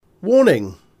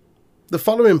Warning: the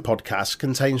following podcast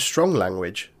contains strong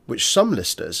language which some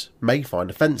listeners may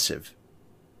find offensive.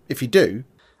 If you do,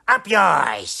 Up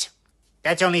yours!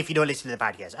 That's only if you don't listen to the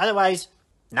podcast. Otherwise,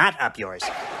 not up yours.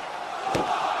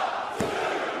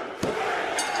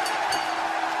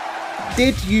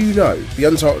 did you know the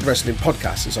Untitled Wrestling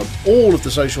Podcast is on all of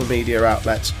the social media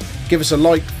outlets? Give us a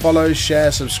like, follow,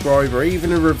 share, subscribe, or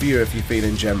even a review if you're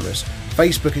feeling generous.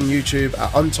 Facebook and YouTube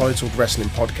at Untitled Wrestling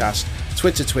Podcast,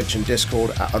 Twitter, Twitch and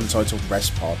Discord at Untitled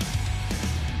Rest Pod.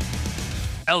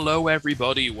 Hello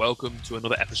everybody, welcome to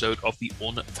another episode of the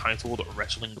Untitled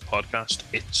Wrestling Podcast.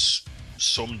 It's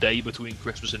some day between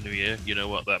Christmas and New Year, you know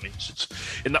what that means. It's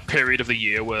in that period of the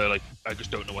year where I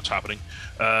just don't know what's happening.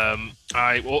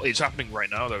 It's happening right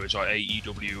now though. It's our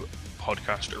AEW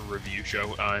podcast review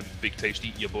show. I'm Big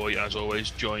Tasty, your boy as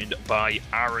always, joined by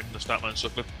Aaron, the Statman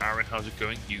Sutcliffe. Aaron, how's it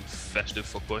going, you festive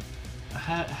fuckboy?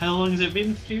 How long has it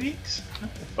been? 3 weeks?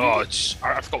 I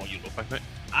forgot what you look like, mate.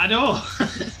 I know.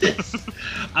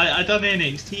 I done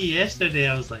NXT yesterday.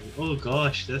 I was like, oh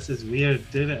gosh, this is weird.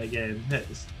 Doing it again.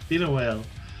 It's been a while.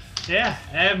 Yeah.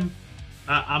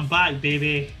 I'm back,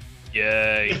 baby.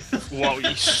 Yay! Wow,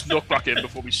 you snuck back in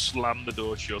before we slammed the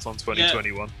door shut on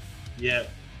 2021. Yeah.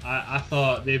 I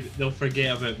thought they'll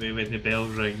forget about me when the bell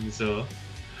rings, so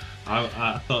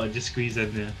I thought I'd just squeeze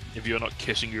in there. If you're not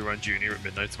kissing you around Junior at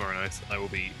midnight tomorrow night, I will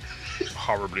be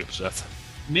horribly upset.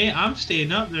 Mate, I'm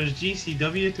staying up. There's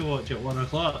GCW to watch at 1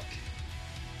 o'clock.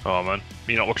 Oh man,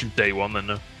 you're not watching day one then,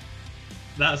 no?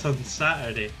 That's on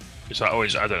Saturday. Is that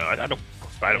always? I don't know. I don't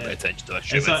pay attention to that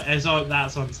shit. That's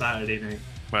on Saturday night.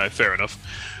 Right, fair enough.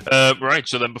 Right,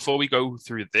 so then before we go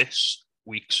through this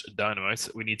week's Dynamite,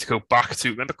 we need to go back to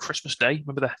remember Christmas Day.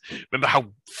 Remember how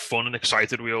fun and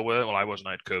excited we all were. Well, I wasn't.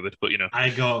 I had COVID, but you know.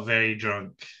 I got very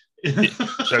drunk.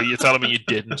 So you're telling me you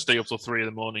didn't stay up till 3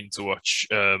 a.m. to watch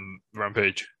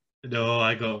Rampage? No,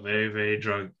 I got very, very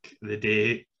drunk the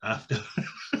day after.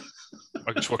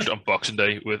 I just watched it on Boxing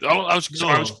Day with.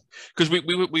 Because we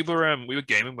were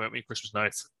gaming, weren't we, Christmas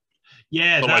night?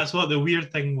 Yeah, so that's what the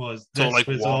weird thing was. This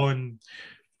was on,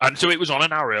 and so it was on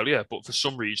an hour earlier, but for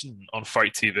some reason on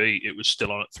Fight TV it was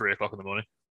still on at 3 o'clock in the morning.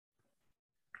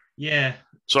 Yeah.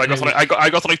 So I got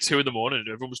to like 2 in the morning, and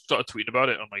everyone was started tweeting about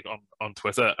it on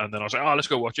Twitter, and then I was like, oh, let's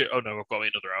go watch it. Oh no, I've got to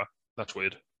wait another hour. That's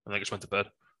weird. And I just went to bed.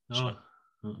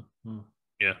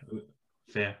 Yeah.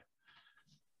 Fair.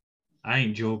 I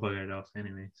ain't Joe buggered off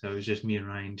anyway, so it was just me and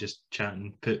Ryan just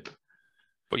chatting poop.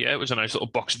 But yeah, it was a nice little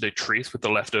Boxing Day treat with the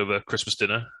leftover Christmas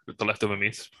dinner, with the leftover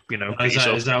meat. You know,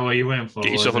 is that what you went for?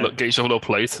 Get yourself a little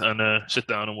plate and sit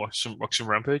down and watch some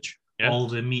Rampage. Yeah. All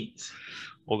the meats.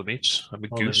 I'd be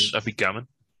goose. I'd be gammon.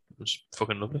 It was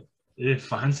fucking lovely.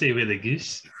 Fancy with a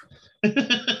goose.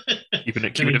 keeping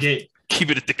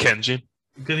it at Dickensian.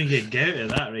 I'm gonna get gout at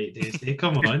that rate, Tasty.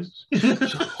 Come on.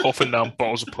 Huffing down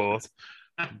bottles of port,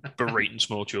 berating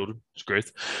small children. It's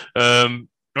great.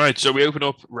 Right, so we open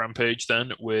up Rampage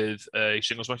then with a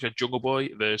singles match at Jungle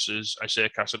Boy versus Isaiah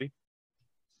Cassidy.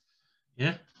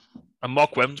 Yeah. And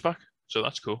Mark Webber's back, so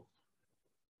that's cool.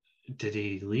 Did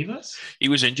he leave us? He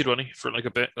was injured, wasn't he, for like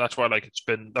a bit? That's why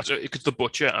because the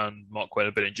Butcher and Mark Webber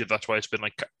have been injured. That's why it's been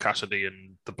like Cassidy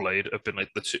and the Blade have been like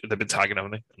they've been tagging,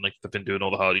 haven't they? And like they've been doing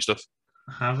all the Hardy stuff.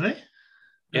 Have they?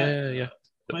 Yeah.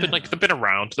 They've been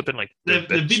around. They've been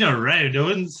around. I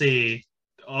wouldn't say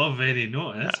very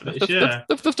noticed, but sure.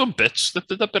 They've done bits.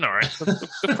 They've been alright.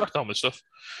 They've cracked on with stuff.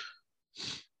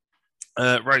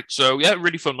 Right, so yeah,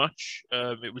 really fun match.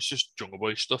 It was just Jungle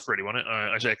Boy stuff, really, wasn't it?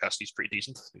 Isaiah Cassidy's pretty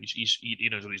decent. He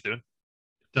knows what he's doing.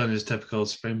 Done his typical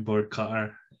springboard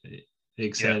cutter,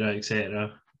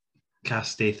 etc.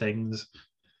 Cassidy things.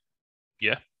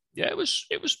 Yeah, it was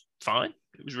fine.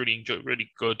 It was really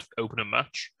good opening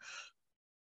match.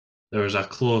 There was a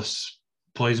close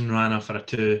poison rana for a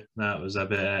 2. That was a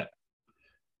bit at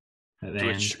the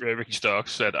which end. Ricky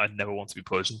Starks said, "I never want to be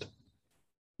poisoned."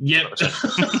 Yep. Which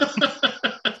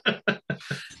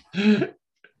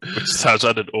sounds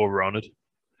like an all-rounded.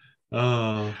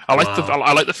 Oh, I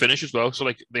like the finish as well. So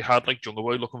like they had like Jungle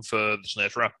Boy looking for the snare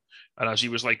trap, and as he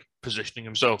was like positioning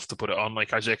himself to put it on,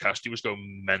 like Isaiah Cassidy was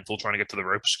going mental trying to get to the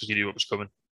ropes because he knew what was coming.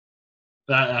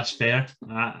 That's fair.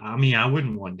 I mean, I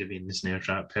wouldn't want to be in the snare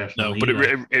trap personally. No, but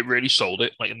it really sold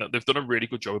it. Like they've done a really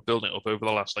good job of building it up over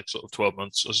the last like sort of 12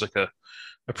 months as like a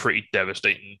pretty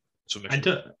devastating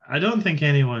submission. I don't think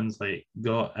anyone's like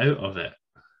got out of it.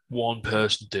 One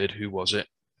person did. Who was it?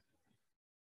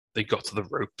 They got to the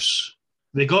ropes.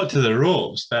 They got to the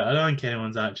ropes, but I don't think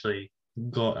anyone's actually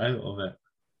got out of it.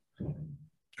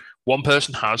 One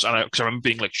person has, and because I remember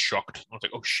being like shocked. I was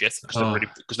like, "Oh shit!"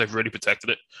 Because they've really protected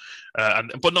it.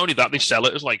 But not only that, they sell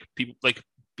it as like people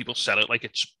sell it like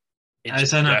it's instant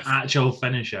It's an death. actual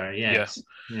finisher, yes.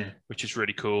 Yeah. Which is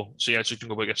really cool. So yeah, so you can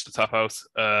go against the tap out.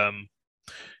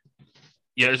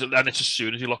 Yeah, and it's as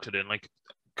soon as he locks it in, like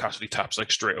Cassidy taps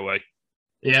like straight away.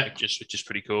 Yeah. Which is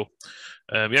pretty cool.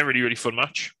 Yeah, really, really fun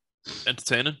match.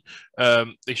 Entertaining.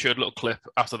 They showed a little clip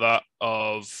after that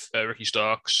of Ricky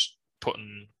Starks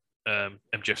putting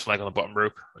MJF's leg on the bottom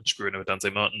rope and screwing him with Dante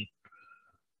Martin.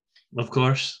 Of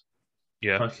course.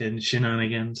 Yeah. Fucking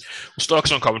shenanigans. Well,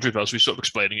 Starks on commentary, so he's sort of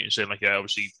explaining it and saying, like, yeah,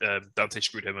 obviously Dante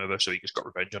screwed him over, so he just got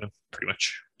revenge on him, pretty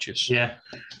much. Yeah.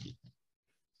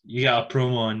 You got a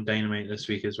promo on Dynamite this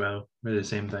week as well. We're the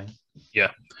same thing.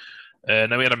 Yeah.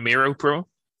 Now we had a Miro promo.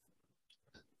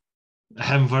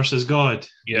 Him versus God.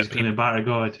 Yeah. He's going to batter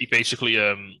God. He basically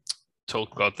told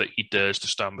God that he dares to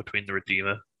stand between the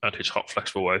Redeemer and his hot,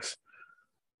 flexible wife.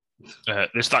 That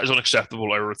is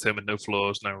unacceptable. I will return with no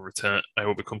flaws. Now I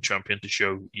will become champion to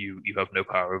show you have no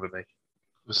power over me.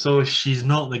 So she's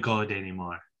not the God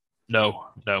anymore. No.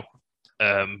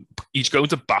 He's going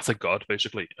to batter God,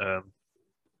 basically.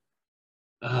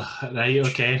 Right,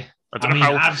 okay.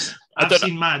 I've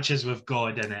seen matches with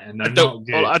God in it, and they're not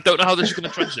good. Well, I don't know how this is going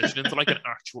to transition into like an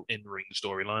actual in-ring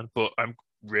storyline, but I'm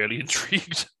really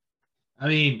intrigued. I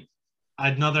mean,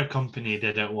 another company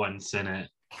did it once, and it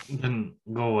didn't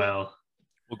go well.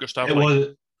 We'll just have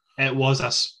It was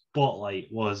a spotlight.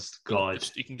 Was God?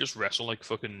 He can just wrestle like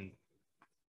fucking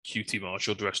QT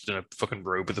Marshall dressed in a fucking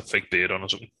robe with a fake beard on or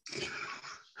something.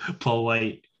 Paul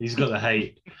White, he's got the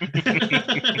height.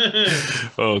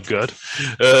 Oh god.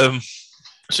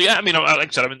 So yeah, I mean, like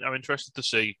I said, I'm interested to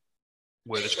see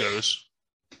where this goes.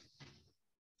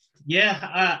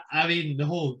 Yeah, I mean, the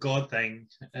whole God thing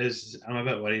is, I'm a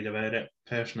bit worried about it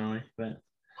personally, but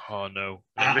oh no,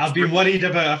 I've been worried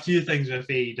about a few things with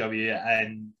AEW,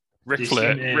 and Ric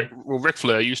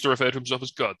Flair used to refer to himself as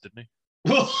God, didn't he?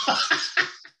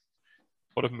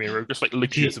 What if Miro just like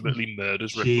legitimately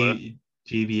murders Ric Flair?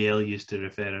 JBL used to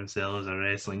refer to himself as a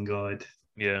wrestling god.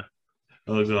 Yeah.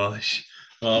 Oh gosh.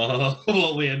 Oh, what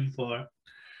are we in for?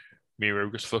 Miro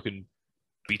just fucking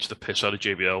beats the piss out of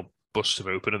JBL, busts him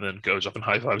open, and then goes up and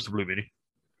high fives the Blue Meanie.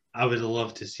 I would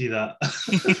love to see that.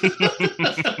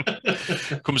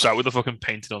 Comes out with the fucking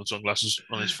painted on sunglasses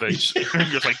on his face.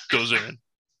 Just like goes in.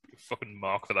 Fucking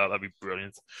mark for that. That'd be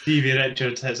brilliant. Stevie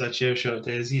Richards hits a chair shot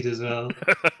to his head as well.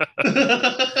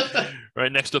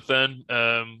 Right, next up then,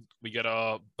 we get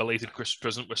our belated Christmas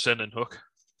present. We're sending Hook.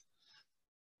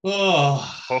 Oh,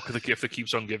 Hook, the gift that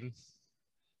keeps on giving.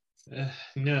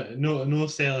 No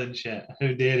selling shit. How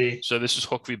dare he? So this is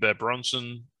Hook v Bear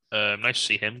Bronson. Nice to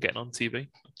see him getting on TV.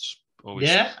 That's always,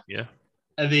 yeah.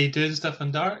 Are they doing stuff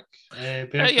on Dark?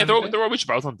 They're always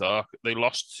about on Dark. They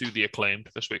lost to the Acclaimed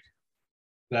this week.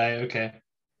 Right. Okay.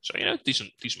 So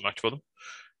decent match for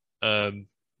them.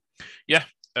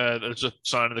 There's a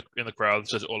sign in the crowd that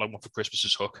says "All I want for Christmas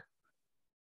is Hook."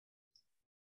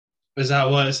 Was that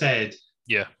what it said?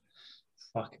 Yeah.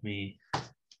 Fuck me.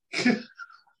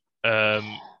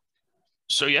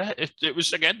 So yeah, it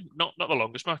was again not the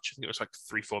longest match. I think it was like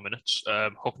 3-4 minutes.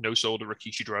 Hook no sold a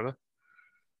Rikishi driver.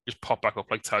 Just pop back up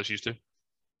like Taz used to.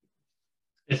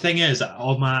 The thing is,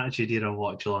 all my actually did a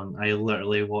watch along. I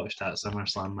literally watched that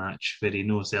SummerSlam match where he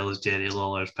no sells Jerry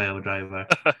Lawler's pile driver.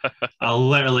 I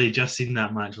literally just seen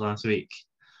that match last week.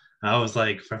 I was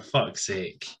like, for fuck's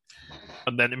sake.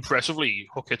 And then impressively,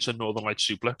 Hook hits a Northern Light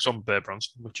suplex on Bear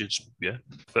Bronson, which is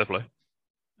fair play.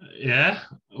 Yeah.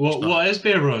 What is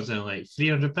Bear Bronson like?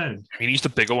 £300? I mean, he's the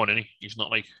bigger one, isn't he? He's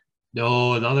not like.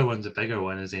 No, the other one's a bigger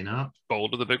one, is he not?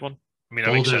 Boulder, the big one. I mean,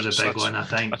 Boulder's a big one, I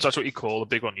think. That's what you call the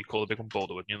big one. You call the big one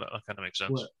Boulder, wouldn't you? That kind of makes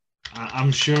sense. Well,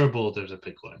 I'm sure Boulder's a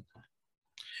big one.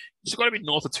 It's got to be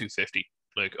north of 250,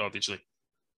 like, obviously.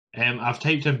 I've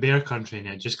typed in bear country and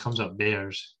it just comes up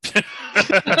bears.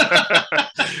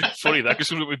 Funny, that just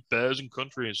comes up with bears and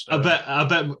countries. A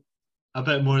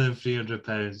bit more than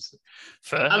 £300.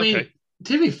 Fair. I mean,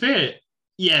 to be fair,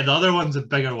 yeah, the other one's a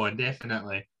bigger one,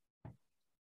 definitely.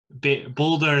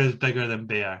 Boulder is bigger than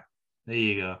Bear. There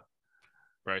you go.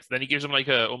 Right. Then he gives him like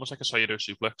almost like a Saito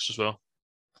suplex as well.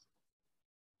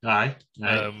 Aye.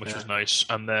 Which was nice.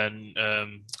 And then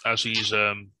as he's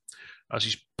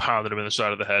pounding him in the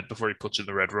side of the head before he puts in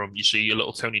the red room, you see a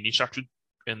little Tony Nese action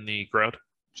in the crowd.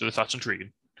 So that's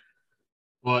intriguing.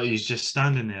 Well, he's just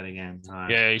standing there again. Aye.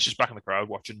 Yeah, he's just back in the crowd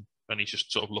watching, and he's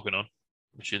just sort of looking on,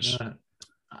 which is.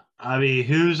 I mean,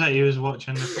 who's that he was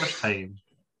watching the first time?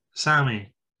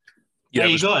 Sammy. Yeah,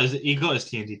 he got his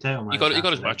TNT title match. He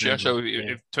got his match, yeah. So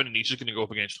if Tony Nese is going to go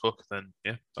up against Hook, then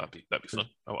yeah, that'd be fun.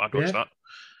 I'd watch that.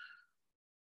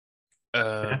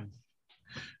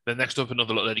 Then next up,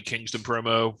 another little Eddie Kingston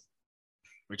promo,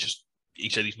 which is he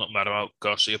said he's not mad about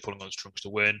Garcia pulling on his trunks to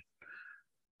win.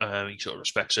 He sort of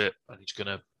respects it, and he's going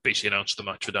to basically announce the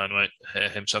match for Dynamite.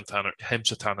 Santana,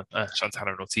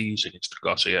 and Ortiz against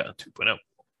Garcia and 2.0.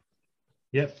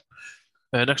 Yep.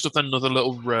 Next up, then, another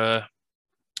little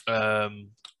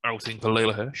outing for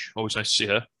Layla Hirsch. Always nice to see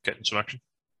her getting some action.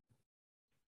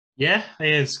 Yeah, it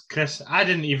is, Chris. I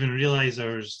didn't even realize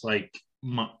there was like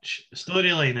much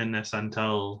storyline in this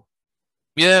until.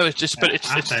 Yeah,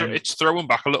 it's throwing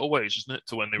back a little ways, isn't it,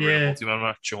 to when they were in a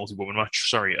multi-woman match.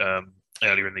 Sorry,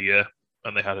 earlier in the year,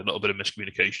 and they had a little bit of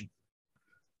miscommunication.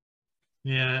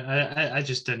 Yeah, I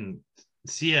just didn't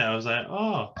see it. I was like,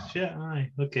 oh shit,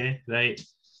 aye, okay, right,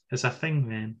 it's a thing,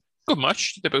 man. Good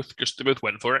match. They both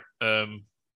went for it.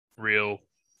 Real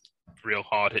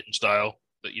hard hitting style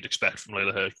that you'd expect from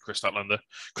Layla Hirsch, Chris Statlander.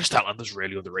 Chris Statlander's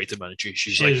really underrated, man.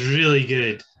 She's really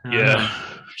good. Yeah,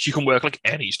 she can work like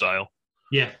any style.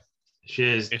 Yeah, she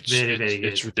is very good.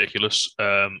 It's ridiculous.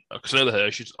 Because Layla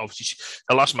Hirsch, she's obviously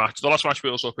the last match we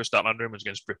all saw Chris Statlander in was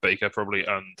against Britt Baker, probably,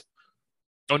 and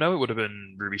it would have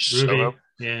been Ruby Soho.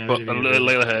 Yeah, but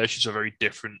Layla Hirsch is a very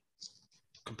different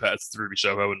competitor to Ruby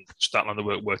Soho, and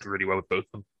Statlander worked really well with both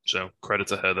of them. So credit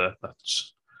to her there.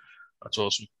 That's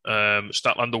awesome.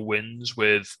 Statlander wins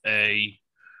with a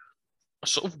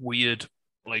sort of weird,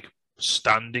 like,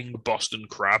 standing Boston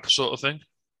Crab sort of thing.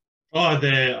 Oh,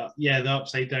 the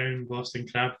upside down Boston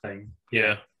Crab thing.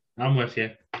 Yeah, I'm with you.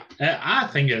 I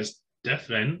think it's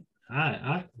different.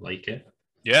 I like it.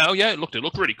 Yeah, it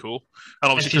looked really cool.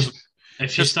 And obviously,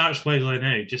 if she starts wiggling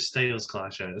out, just Styles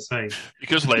Clash her. It's fine.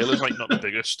 Because Layla's like not the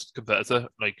biggest competitor.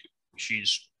 Like,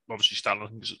 she's obviously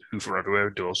Statlander, who for everywhere,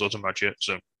 do all sorts of magic.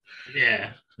 So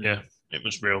yeah, it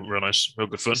was real nice, real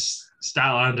good fun.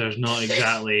 Statlander's not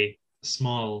exactly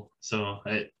small, so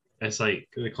it's like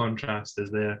the contrast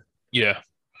is there. Yeah.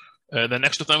 Then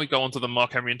next up, then we go on to the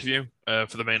Mark Henry interview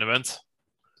for the main event.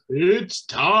 It's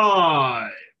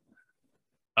time.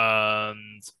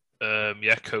 And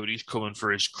Cody's coming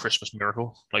for his Christmas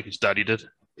miracle, like his daddy did.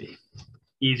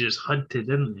 He just hunted,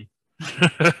 didn't he?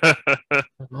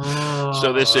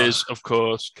 So this is, of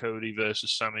course, Cody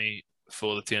versus Sammy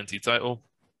for the TNT title.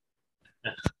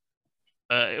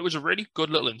 It was a really good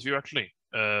little interview, actually.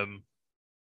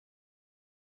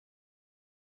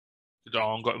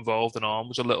 Arn got involved, and Arn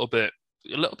was a little bit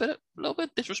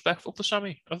disrespectful to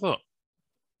Sammy, I thought.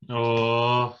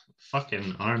 Oh,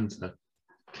 fucking Arn.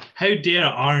 How dare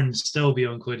Arn still be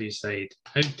on Cody's side?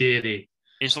 How dare he?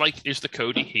 Is the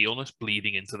Cody heelness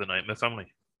bleeding into the Nightmare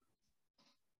family?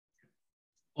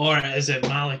 Or is it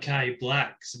Malachi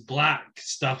Black's black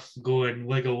stuff going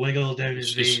wiggle down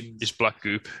his veins? Is black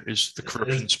goop? Is the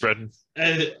corruption spreading?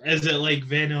 Is it like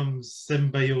Venom's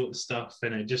symbiote stuff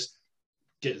and it just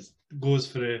goes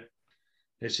through?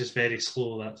 It's just very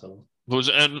slow, that's all.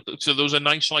 So there was a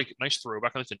nice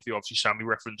throwback on this interview. Obviously, Sammy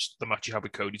referenced the match he had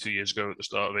with Cody 2 years ago at the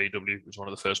start of AEW. It was one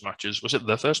of the first matches. Was it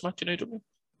the first match in AEW?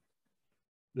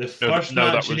 The first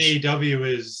match in AEW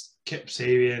was Kip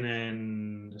Sabian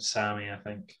and Sammy, I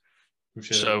think. I'm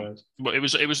sure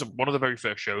it was one of the very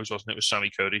first shows, wasn't it? It was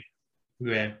Sammy Cody.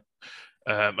 Yeah.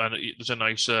 And there's a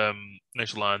nice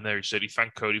line there. He said he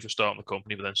thanked Cody for starting the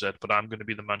company, but then said, "But I'm going to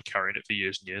be the man carrying it for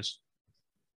years and years."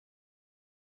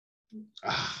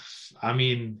 I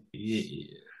mean,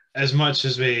 as much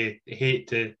as we hate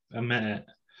to admit it.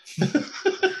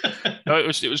 No, it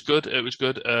was good. It was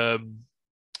good.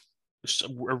 It's a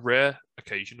rare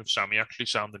occasion of Sammy actually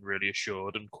sounding really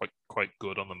assured and quite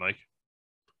good on the mic.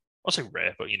 I'll say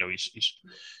rare, but he's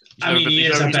he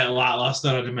is a bit lackluster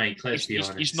on the mic. Let's be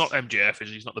honest. He's not MJF, is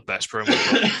he? He's not the best promo.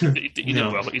 He did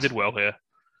well. He did well here.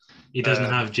 He doesn't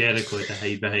have Jericho to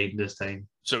hide behind this time.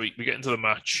 So we get into the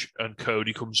match, and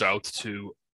Cody comes out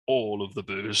to all of the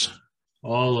boos.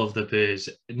 All of the boos.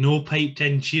 No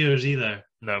piped-in cheers either.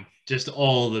 No. Just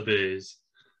all the boos.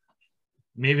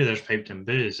 Maybe there's piped-in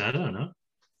boos. I don't know.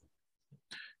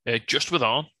 Just with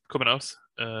Arn coming out.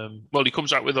 He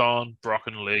comes out with Arn, Brock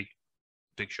and Lee.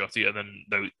 Big shotty, and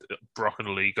then Brock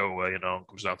and Lee go away, and Arn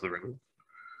comes down to the ring.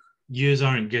 Yous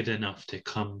aren't good enough to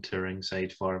come to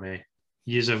ringside for me.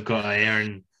 Yous have got to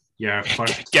earn your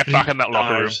first. Get back in that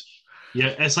locker room.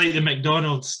 Yeah, it's like the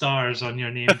McDonald's stars on your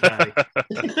name tag.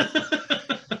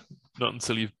 Not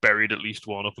until you've buried at least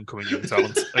one up and coming young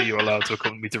talent are you allowed to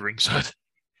accompany me to ringside.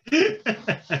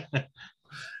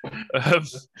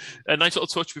 A nice little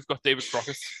touch. We've got David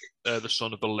Crockett, the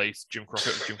son of the late Jim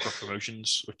Crockett of Jim Crockett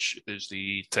Promotions, which is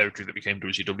the territory that became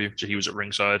WCW. So he was at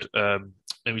ringside, and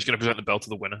he's going to present the belt to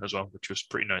the winner as well, which was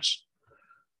pretty nice.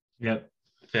 Yep,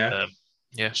 fair.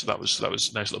 So that was a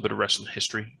nice little bit of wrestling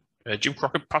history. Jim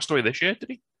Crockett passed away this year, did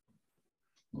he?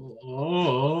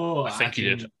 Oh, I think he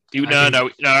did. He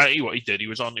did. He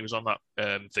was on that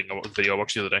thing. Video I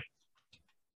watched the other day.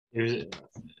 It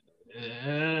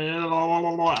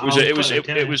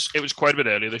was. It was quite a bit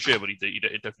earlier this year, but it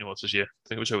definitely was this year. I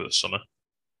think it was over the summer.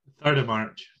 3rd of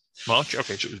March. March.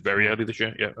 Okay, so it was very early this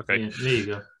year. Yeah. Okay. Yeah, there you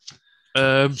go.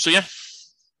 So yeah,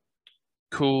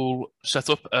 cool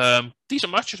setup.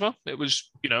 Decent match as well. It was,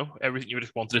 everything you would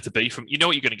have wanted it to be. From what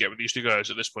you're going to get with these two guys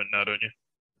at this point now, don't you?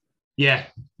 Yeah,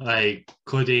 like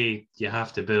Cody, you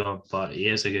have to boo him, but he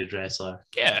is a good wrestler.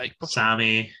 Yeah.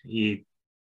 Sammy,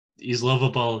 he's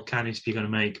lovable, can't speak on a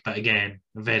mic, but again,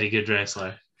 a very good wrestler.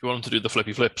 If you want him to do the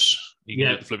flippy flips, you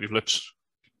can do the flippy flips.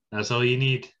 That's all you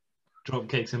need. Drop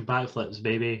kicks and backflips,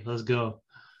 baby. Let's go.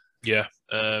 Yeah.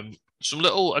 Some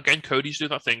little, again, Cody's doing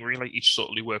that thing where he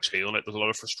subtly works heel. Like, there's a lot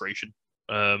of frustration.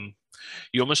 You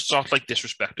almost start like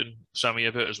disrespecting Sammy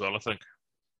a bit as well, I think.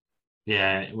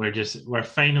 Yeah, we're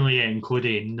finally getting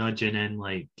Cody nudging in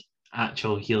like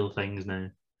actual heel things now.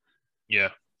 Yeah.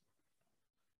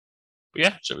 But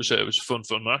yeah, so it was a fun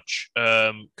match.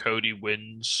 Cody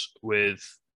wins with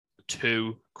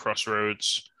 2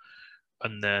 crossroads,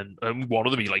 and then one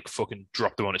of them he like fucking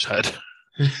dropped him on his head.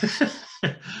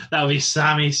 That'll be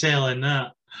Sammy selling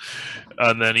that.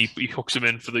 And then he hooks him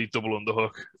in for the double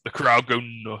underhook. The crowd go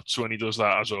nuts when he does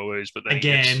that, as always. But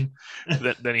then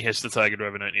then he hits the Tiger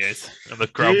Driver 98, and the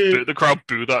crowd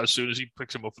boo that as soon as he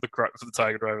picks him up for the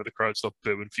Tiger Driver. The crowd stop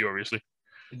booing furiously.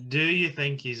 Do you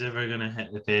think he's ever going to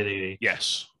hit the pedigree?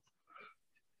 Yes.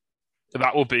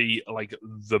 That will be like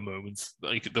the moment,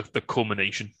 like the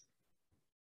culmination.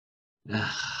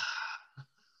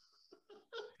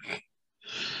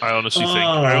 I honestly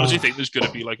think there's going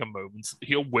to be like a moment.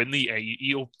 He'll win the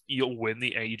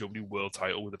AEW World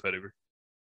Title with a pedigree,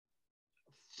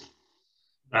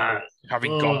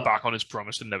 having gone back on his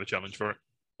promise to never challenge for it.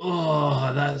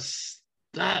 Oh, that's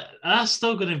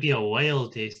still going to be a while,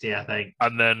 Tasty, I think.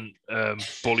 And then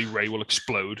Bully Ray will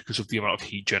explode because of the amount of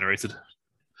heat generated.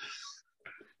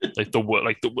 Like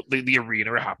the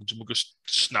arena it happens and will just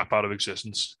snap out of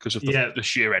existence because of the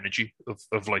sheer energy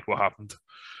of like what happened.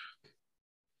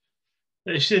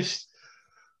 It's just,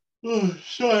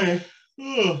 it's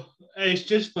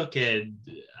just fucking.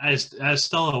 It's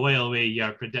still a while away.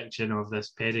 Your prediction of this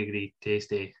pedigree,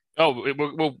 Tasty. Oh,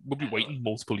 we'll be waiting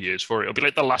multiple years for it. It'll be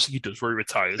like the last thing he does before he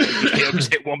retires. He'll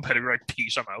just hit one pedigree, like,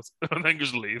 peace, I'm out, and then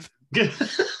just leave. Do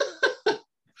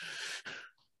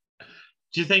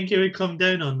you think he would come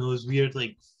down on those weird,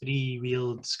 like,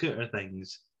 free-wheeled scooter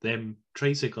things? Them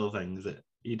tricycle things that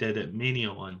he did at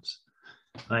Mania once?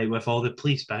 Like, with all the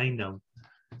police behind him.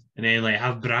 And then, like,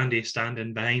 have Brandy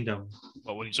standing behind him.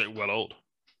 Well, when he's, like, well old.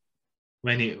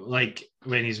 When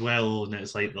he's well old and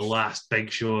it's, like, the last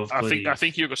big show of Cody. I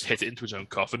think he'll just hit it into his own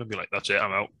coffin and be like, that's it,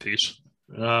 I'm out, peace.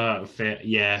 Fair.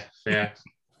 Yeah, fair.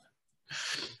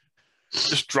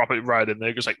 Just drop it right in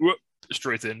there, just like, whoop,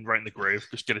 straight in, right in the grave.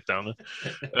 Just get it down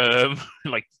there.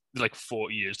 like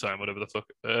 40 years time, whatever the fuck.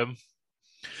 But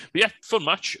yeah, fun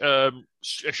match. A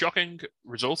shocking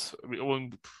result.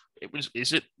 Was it?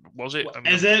 Is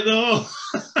it though?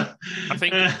 I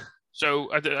think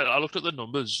so. I looked at the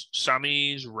numbers.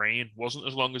 Sammy's reign wasn't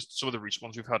as long as some of the recent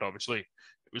ones we've had. Obviously, it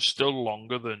was still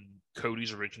longer than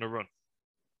Cody's original run.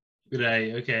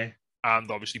 Right. Okay. And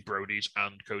obviously Brody's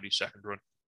and Cody's second run.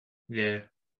 Yeah.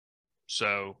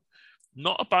 So,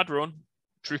 not a bad run,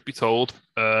 truth be told.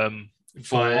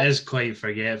 But it is quite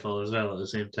forgetful as well at the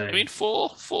same time. I mean,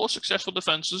 four successful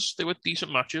defenses. They were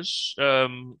decent matches.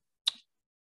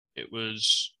 It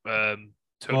was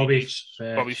Bobby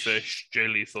Fish, Jay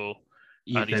Lethal,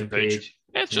 and Ethan Page.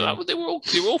 Yeah, so they were all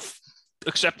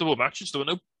acceptable matches. There were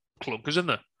no clunkers in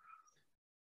there.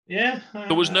 Yeah.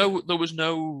 There was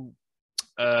no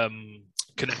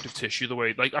connective tissue the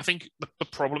way. Like, I think the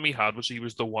problem he had was he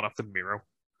was the one after Miro.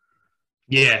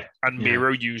 Yeah. And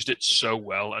Miro used it so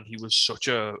well, and he was such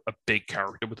a big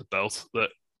character with the belt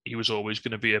that he was always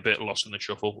going to be a bit lost in the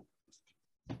shuffle,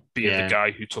 being the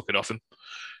guy who took it off him.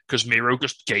 Because Miro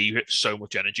just gave it so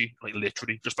much energy, like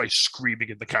literally, just by screaming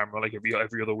in the camera like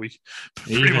every other week.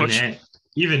 Even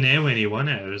then, when he won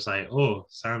it, it was like, oh,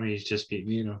 Sammy's just beat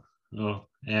Miro. Oh,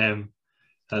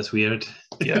 that's weird.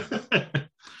 Yeah.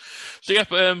 So yeah,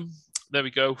 there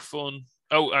we go. Fun.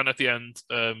 Oh, and at the end,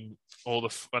 all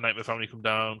the Nightmare family come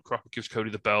down. Crockett gives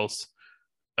Cody the belt.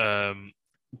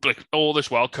 Like all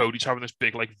this while, Cody's having this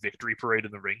big like victory parade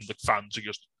in the ring. The fans are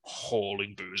just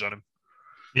hauling booze at him.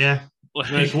 Yeah,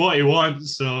 that's what he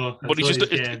wants. So, but he's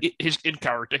just in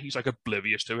character. He's like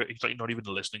oblivious to it. He's like not even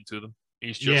listening to them.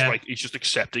 He's just he's just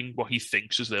accepting what he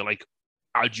thinks is their like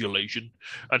adulation,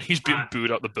 and he's being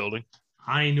booed out the building.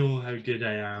 I know how good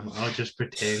I am. I'll just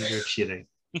pretend you're cheating.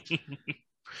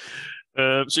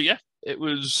 So yeah, it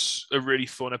was a really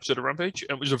fun episode of Rampage.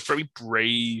 It was a very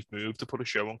brave move to put a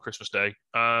show on Christmas Day,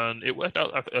 and it worked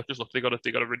out. I just looked; they got a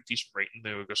really decent rating.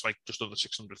 They were just under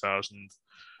 600,000.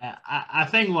 I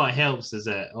think what helps is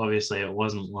that obviously it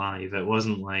wasn't live. It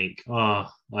wasn't like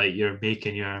you're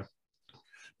making your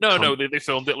No, they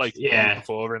filmed it like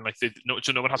before, and like so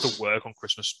no one had to work on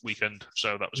Christmas weekend,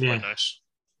 so that was quite nice.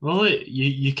 Well,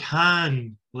 you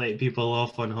can let people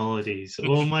off on holidays.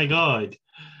 Oh my god.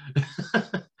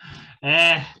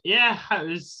 It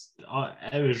was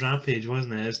Rampage,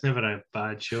 wasn't it? It's never a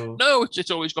bad show. No, it's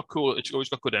always got cool. It's always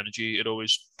got good energy. It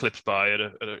always clips by at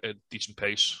a decent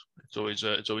pace. It's always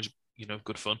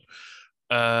good fun.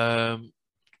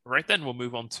 Right then, we'll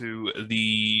move on to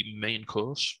the main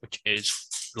course, which is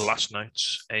last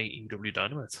night's AEW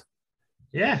Dynamite.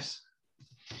 Yes.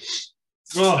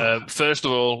 First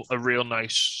of all, a real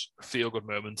nice feel-good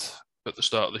moment at the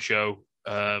start of the show.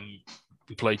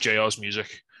 We play JR's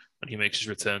music, and he makes his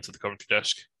return to the commentary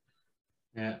desk.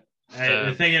 Yeah.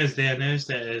 The thing is, they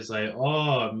announced it as like,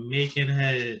 making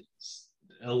his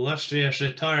illustrious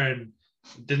return.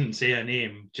 Didn't say a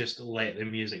name, just let the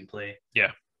music play.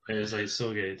 Yeah. It was like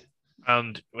so good.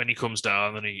 And when he comes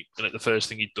down, and the first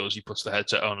thing he does, he puts the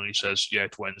headset on and he says, "Yeah,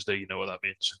 it's Wednesday. You know what that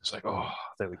means." It's like, oh,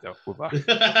 there we go, we're back.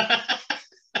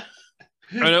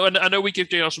 I know we give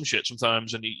JR some shit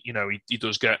sometimes, and he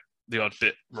does get the odd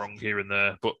bit wrong here and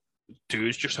there, but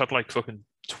dude's just had like fucking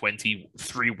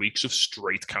 23 weeks of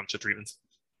straight cancer treatment.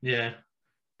 Yeah.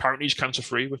 Apparently he's cancer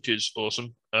free, which is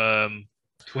awesome.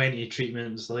 20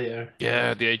 treatments later.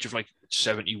 Yeah, at the age of like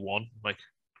 71. Like,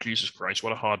 Jesus Christ,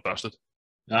 what a hard bastard.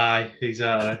 Aye,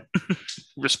 exactly.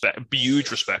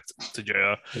 Huge respect to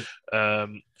JR.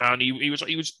 And he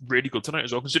was really good tonight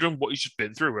as well, considering what he's just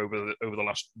been through over the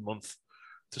last month.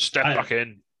 To step back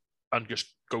in and just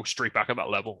go straight back at that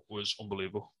level was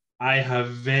unbelievable. I have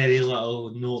very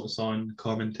little notes on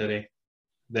commentary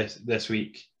this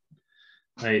week.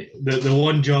 Like the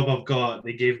one job I've got,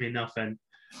 they gave me nothing.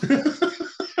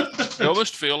 I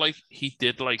almost feel like he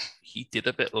did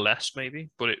a bit less maybe,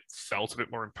 but it felt a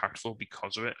bit more impactful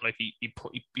because of it. Like he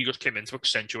just came in to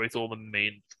accentuate all the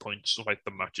main points of like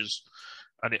the matches,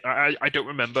 and I don't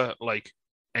remember like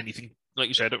anything. Like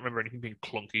you said, I don't remember anything being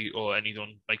clunky or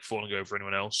anyone like falling over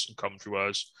anyone else in commentary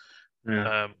wise.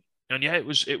 Yeah. And yeah, it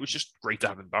was just great to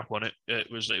have him back, wasn't it? It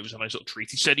was a nice little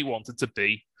treat. He said he wanted to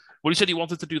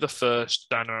do the first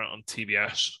Dynamite on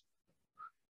TBS,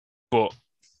 but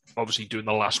obviously doing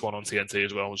the last one on TNT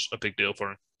as well was a big deal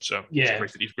for him. So yeah,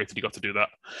 it's great that he got to do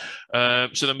that.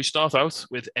 So then we start out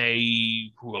with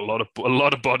a lot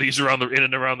of bodies in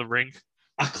and around the ring.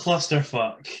 A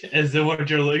clusterfuck is the word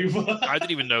you're looking for. I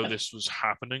didn't even know this was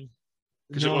happening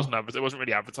because it wasn't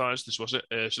really advertised. This was it.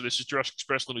 So this is Jurassic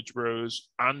Express, the Lucha Bros,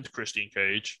 and Christian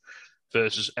Cage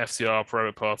versus FTR,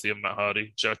 Private Party, and Matt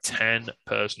Hardy. So a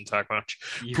 10-person tag match.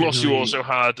 Plus, you also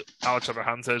had Alex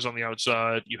Abrahantes on the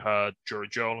outside. You had Jory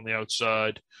Joel on the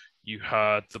outside. You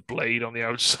had the Blade on the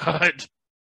outside.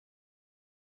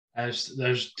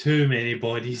 There's too many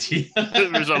bodies here.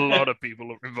 There's a lot of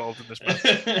people involved in this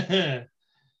match.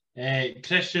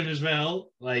 Christian as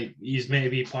well, like he's meant to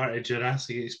be part of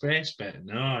Jurassic Express, but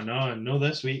no,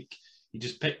 this week he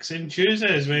just picks and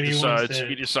chooses when he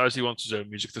decides he wants his own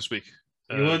music this week.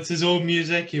 He wants his own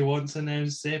music. He wants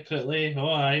announced separately. Oh,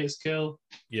 aye, it's cool.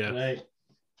 Yeah, right.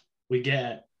 We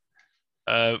get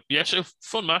it. So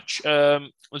fun match.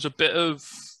 There's a bit of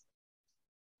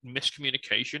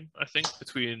miscommunication, I think,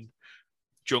 between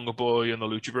Jungle Boy and the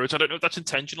Lucha Bros. I don't know if that's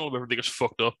intentional or whether they just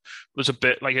fucked up. There's a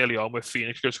bit like early on where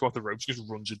Phoenix goes to go off the ropes and just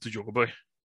runs into Jungle Boy.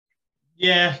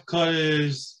 Yeah,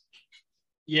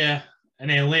 and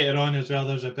then later on as well,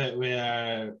 there's a bit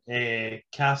where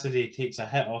Cassidy takes a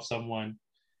hit off someone,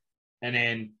 and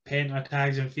then Penta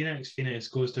tags in Phoenix. Phoenix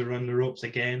goes to run the ropes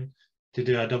again to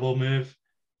do a double move,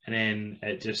 and then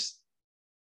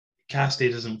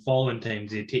Cassidy doesn't fall in time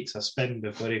because he takes a spin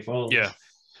before he falls. Yeah.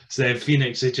 So then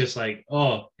Phoenix is just like,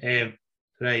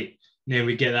 right. Then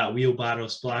we get that wheelbarrow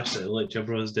splash that the Lucha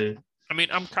Bros do. I mean,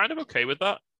 I'm kind of okay with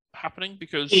that happening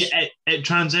because it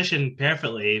transitioned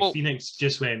perfectly. Well, Phoenix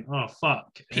just went, oh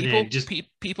fuck.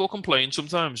 People complain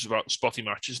sometimes about spotty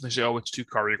matches and they say, oh, it's too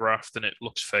choreographed and it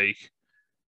looks fake.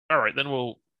 All right, then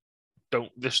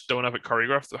don't have it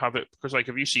choreographed. Have it because like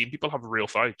have you seen people have real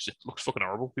fights? It looks fucking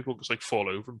horrible. People just like fall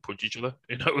over and punch each other.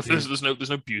 You know, there's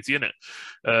no beauty in it.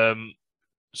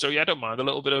 So yeah, I don't mind a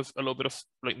little bit of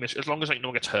like miss as long as like no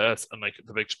one gets hurt and like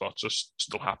the big spots just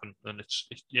still happen and it's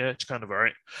kind of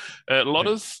alright. A lot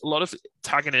of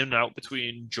tagging in and out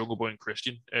between Jungle Boy and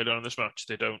Christian early on in this match.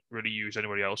 They don't really use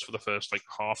anybody else for the first like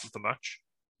half of the match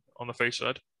on the face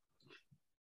side.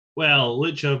 Well,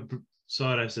 Lucha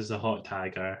Luchasaurus is the hot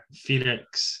tagger.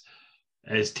 Phoenix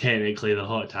is technically the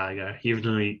hot tagger, even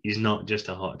though he's not just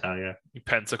a hot tagger.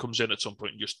 Penta comes in at some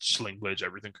point and just sling blades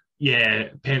everything. Yeah,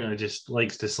 Penta just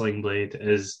likes to sling blade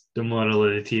as the moral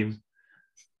of the team.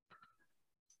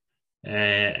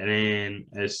 And then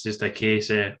it's just a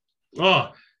case of,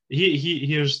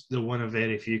 here's the one of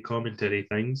very few commentary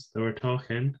things that we're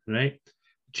talking, right?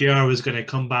 JR was going to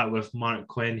come back with Mark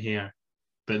Quinn here,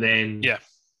 but then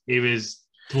he was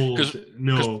told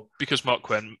no. Because Mark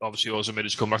Quinn obviously also made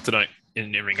his comeback tonight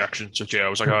in ring action, so JR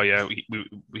was like, oh yeah, we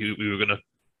were going to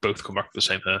both come back with the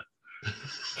same hair.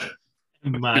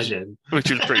 Imagine.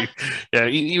 Which was pretty... Yeah,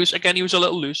 he was a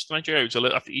little loose tonight, JR.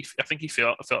 I think he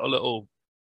felt a little...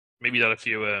 Maybe he had a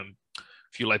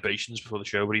few libations before the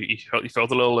show, but he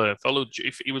felt a little.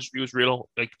 He was real.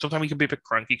 Like sometimes he can be a bit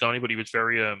cranky, can't he? But he was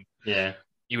very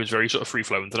He was very sort of free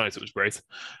flowing tonight. It was great.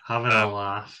 Having a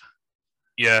laugh.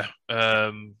 Yeah.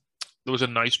 There was a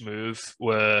nice move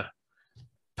where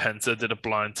Penta did a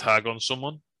blind tag on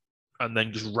someone, and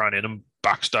then just ran in and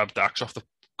backstabbed Dax off the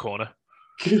corner.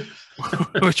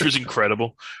 Which was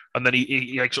incredible, and then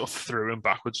he like sort of threw him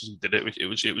backwards as he did it.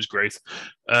 It was great.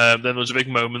 Then there was a big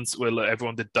moment where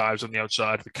everyone did dives on the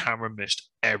outside. The camera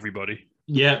missed everybody.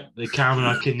 Yeah, the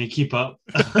camera couldn't keep up.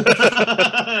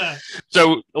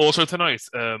 So also tonight,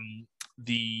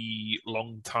 the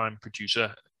long-time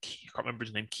producer, I can't remember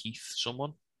his name, Keith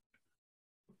someone.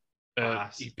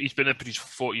 He's been a producer for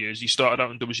 40 years. He started out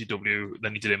in WCW,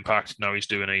 then he did Impact. Now he's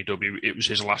doing AEW. It was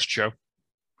his last show.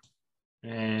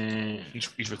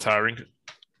 He's retiring.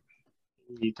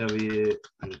 EW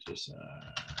producer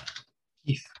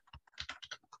Keith.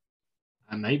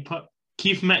 I might put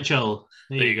Keith Mitchell.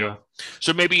 There you go.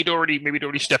 So maybe he'd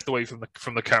already stepped away from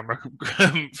the camera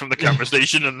from the camera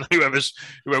station, and whoever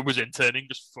was interning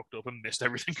just fucked up and missed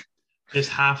everything.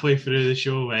 Just halfway through the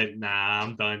show went, nah,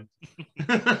 I'm done.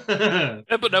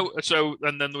 Yeah, but no. So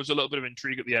and then there was a little bit of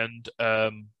intrigue at the end.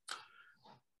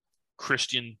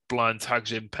 Christian blind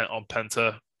tags in on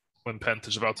Penta when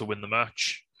Penta's about to win the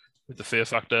match with the fear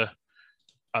factor.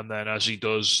 And then as he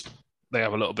does, they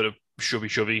have a little bit of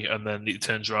shovey, and then he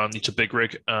turns around, needs a big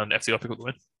rig, and FTR pick up the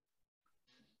win.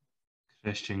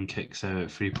 Christian kicks out at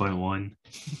 3.1.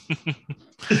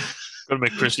 Gotta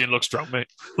make Christian look strong, mate.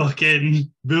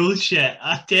 Fucking bullshit,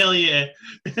 I tell you.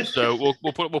 So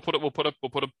we'll put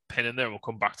a pin in there, and we'll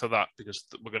come back to that because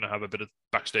we're gonna have a bit of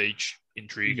backstage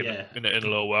intrigue in a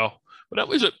little while. But it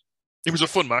was a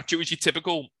fun match. It was your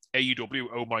typical AEW.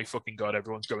 Oh my fucking god,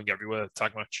 everyone's going everywhere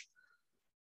tag match.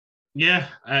 Yeah,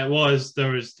 it was.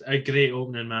 There was a great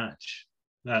opening match.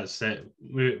 That's it.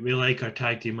 We like our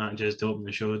tag team matches to open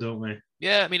the show, don't we?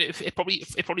 Yeah, I mean, it probably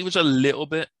was a little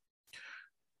bit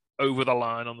over the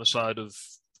line on the side of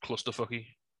clusterfucky.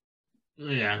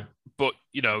 Yeah. But,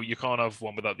 you can't have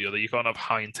one without the other. You can't have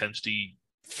high intensity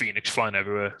Phoenix flying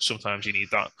everywhere. Sometimes you need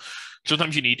that.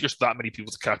 Sometimes you need just that many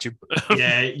people to catch him.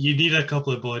 Yeah, you need a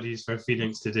couple of bodies for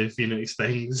Phoenix to do Phoenix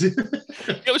things.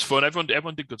 It was fun. Everyone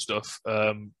did good stuff.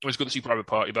 It was good to see Private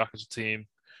Party back as a team.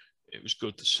 It was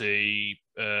good to see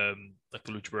the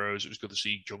Lucha Bros. It was good to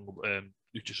see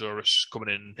Luchasaurus coming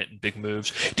in and hitting big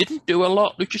moves. Didn't do a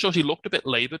lot. Luchasaurus, he looked a bit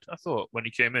laboured, I thought, when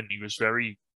he came in. He was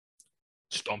very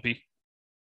stompy.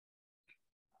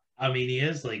 I mean, he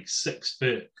is like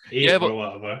 6'8" or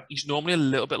whatever. He's normally a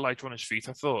little bit lighter on his feet,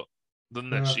 I thought,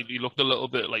 than this. He looked a little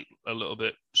bit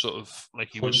sort of like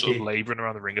he was sort of labouring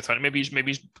around the ring a tiny. Maybe he's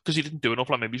because he didn't do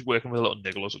enough. Like maybe he's working with a little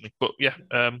niggle or something. But yeah,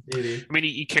 I mean,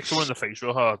 he kicked someone in the face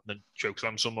real hard and then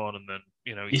chokeslammed someone, and then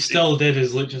he still did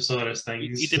his Luchasaurus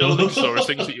things. He did all the Luchasaurus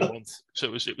things that you want. So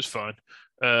it was fine.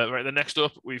 Right, then next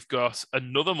up we've got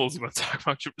another multi-man tag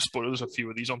match. Spoilers, a few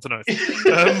of these on tonight.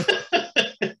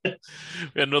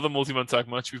 We had another multi-man tag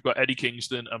match. We've got Eddie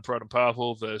Kingston and Proud and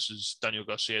Powerful versus Daniel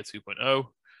Garcia 2.0.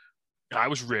 I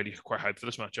was really quite hyped for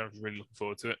this match. I was really looking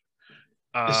forward to it.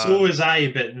 So was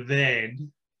I, but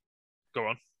then go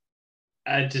on.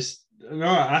 I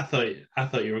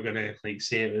thought you were gonna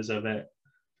say it was a bit.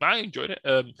 I enjoyed it.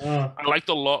 I liked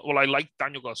a lot. Well, I liked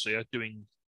Daniel Garcia doing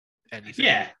anything.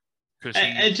 Yeah, because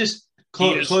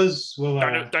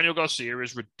Daniel Garcia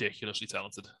is ridiculously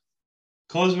talented.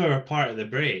 Because we were part of the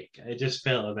break, it just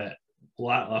felt a bit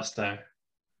lackluster.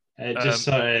 It just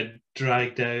sort of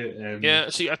dragged out. And... Yeah,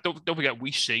 see, don't forget,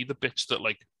 we see the bits that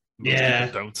most people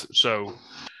don't. So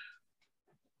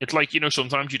it's like,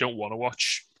 sometimes you don't want to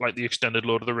watch like the extended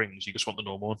Lord of the Rings. You just want the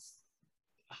normal one.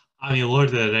 I mean, Lord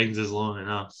of the Rings is long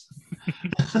enough.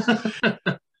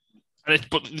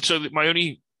 So my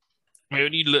only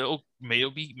little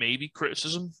maybe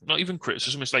criticism, not even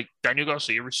criticism, it's like Daniel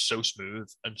Garcia is so smooth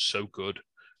and so good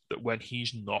that when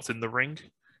he's not in the ring,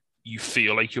 you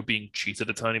feel like you're being cheated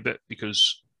a tiny bit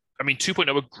because, I mean,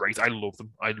 2.0 are great. I love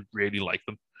them. I really like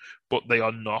them, but they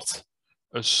are not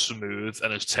as smooth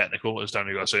and as technical as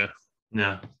Daniel Garcia.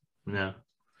 No. I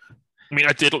mean,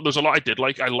 there's a lot I did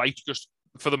like. I liked just,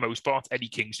 for the most part, Eddie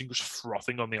Kingston just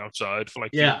frothing on the outside for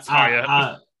like the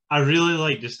entire... I really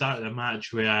like the start of the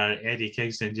match where Eddie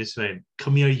Kingston just went,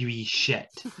 "Come here, you wee shit,"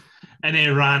 and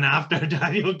then ran after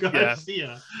Daniel Garcia.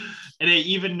 Yeah. And then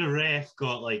even the ref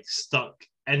got like stuck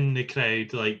in the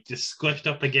crowd, like just squished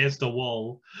up against a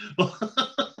wall.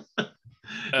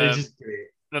 It's just great.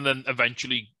 And then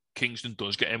eventually Kingston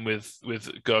does get in with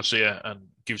Garcia and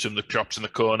gives him the chops in the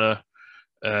corner.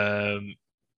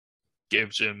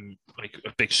 Gives him like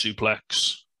a big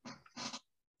suplex.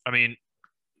 I mean,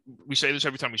 we say this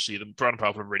every time we see them. Proud and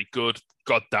Powerful are really good.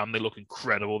 God damn, they look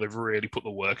incredible. They've really put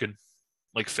the work in,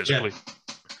 like physically.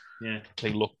 Yeah.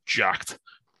 They look jacked.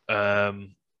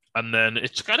 And then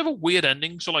it's kind of a weird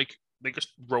ending. So like they just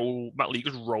Matt Lee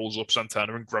just rolls up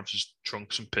Santana and grabs his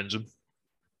trunks and pins him.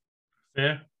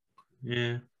 Yeah.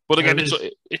 But again,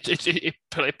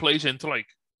 it plays into like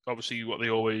obviously what they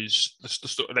always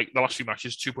like the last few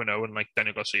matches 2.0 and like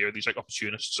Daniel Garcia are these like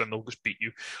opportunists and they'll just beat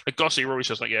you. Like Garcia always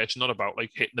says like, yeah, it's not about like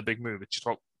hitting the big move, it's just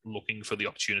about looking for the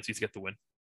opportunity to get the win.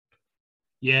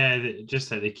 Yeah,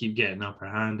 just that they keep getting upper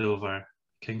hand over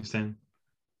Kingston.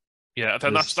 Yeah,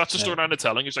 and that's the storyline they're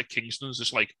telling. It's like Kingston's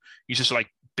just like he's just like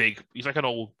big. He's like an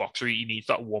old boxer. He needs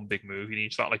that one big move. He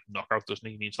needs that like knockout, doesn't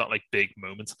he? He needs that like big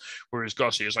moment. Whereas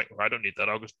Garcia's like, I don't need that.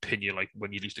 I'll just pin you like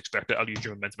when you least expect it. I'll use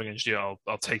your momentum against you. I'll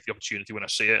take the opportunity when I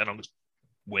see it, and I'll just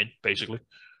win basically.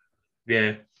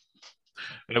 Yeah.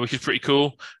 Which is pretty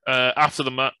cool. After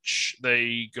the match,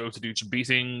 they go to do some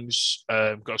beatings.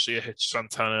 Garcia hits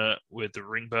Santana with the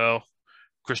ring bell.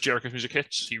 Chris Jericho's music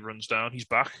hits. He runs down. He's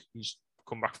back. He's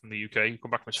come back from the UK. He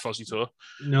come back from his Fuzzy tour.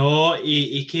 No,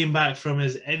 he came back from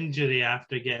his injury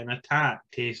after getting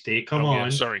attacked. Tasty, come on. Yeah,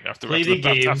 sorry, after the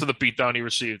beatdown he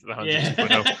received at the hands of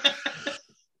 2.0.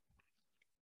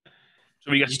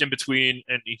 So he gets in between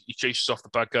and he chases off the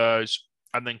bad guys.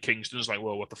 And then Kingston's like,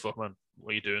 "Well, what the fuck, man?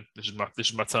 What are you doing? This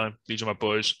is my time. These are my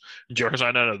boys." And Jericho's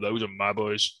like, "No, those are my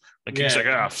boys." And Kingston's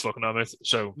like, fuck no, mate.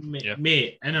 So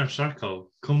mate, inner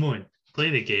circle. Come on,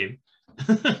 play the game.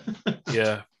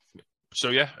 Yeah.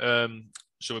 So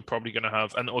so we're probably gonna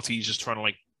have, and Ortiz is trying to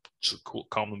like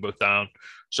calm them both down.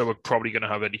 So we're probably gonna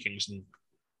have Eddie Kingston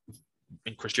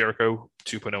and Chris Jericho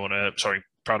 2.0 on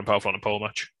Proud and Powerful on a pole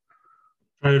match.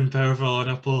 Proud and Powerful on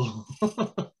a pole.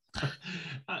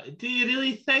 Do you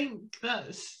really think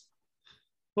that's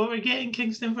what we're getting,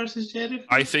 Kingston versus Jericho?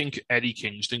 I think Eddie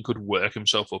Kingston could work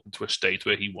himself up into a state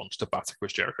where he wants to batter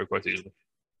Chris Jericho quite easily.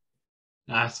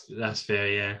 That's fair,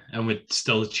 yeah. And we'd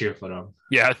still cheer for him.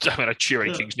 Yeah, I mean, I'd cheer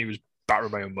Eddie Kingston. He was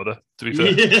battering my own mother, to be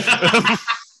fair. Yeah.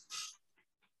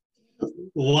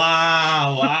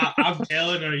 Wow, I'm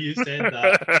telling her you said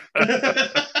that.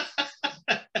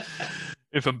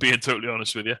 If I'm being totally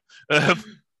honest with you.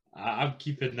 I'm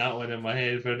keeping that one in my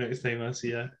head for next time I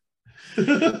see her.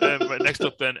 Right, next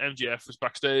up then, MJF was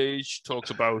backstage, talks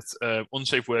about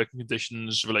unsafe working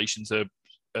conditions in relation to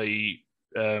a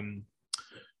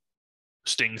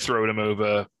Sting throwing him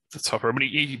over the top rope. I mean,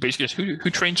 he basically says, who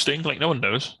trained Sting? Like, no one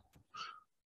knows.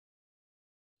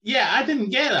 Yeah, I didn't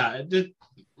get that.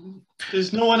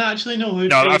 Does no one actually know who?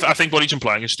 No, I think what he's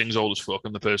implying is Sting's old as fuck,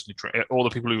 and the person who trained, all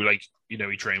the people who like he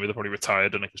trained with are probably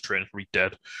retired, and like his trainers probably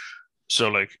dead. So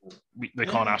like they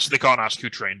can't ask who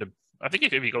trained him. I think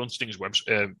if you go on Sting's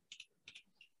website.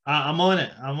 I'm on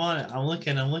it. I'm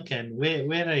looking.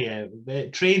 Where are you?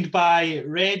 Trained by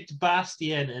Red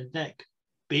Bastion and Nick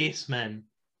Baseman.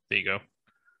 There you go.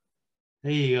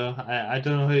 There you go. I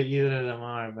don't know who either of them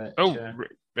are, but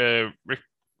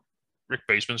Rick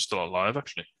Baseman's still alive,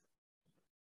 actually.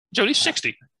 He's only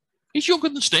 60. He's younger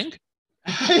than Sting.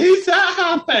 How's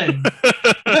that happen?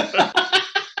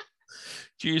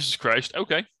 Jesus Christ.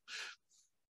 Okay.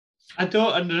 I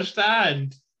don't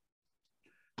understand.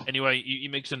 Anyway, he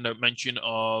makes a mention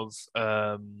of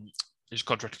his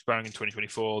contract expiring in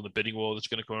 2024, the bidding war that's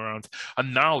going to come around.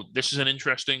 And now this is a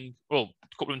couple of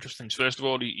interesting things. First of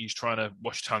all, he's trying to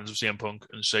wash his hands of CM Punk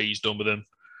and say he's done with him.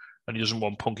 And he doesn't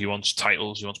want Punk, he wants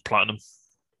titles, he wants platinum.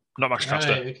 Not Max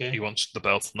Caster. Right, okay. He wants the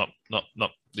belt, not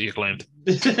the Acclaimed.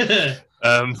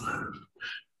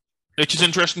 Which is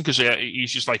interesting because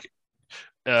he's just like,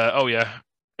 oh yeah.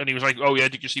 And he was like, oh yeah,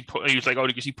 did you see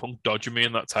Punk dodging me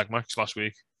in that tag match last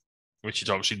week? Which is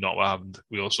obviously not what happened.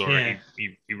 We all saw it.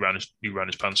 He ran his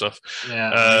pants off.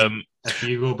 Yeah. If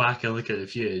you go back and look at the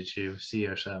footage, you'll see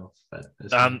yourself.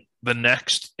 And the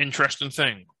next interesting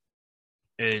thing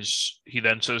is he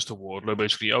then says to Wardlow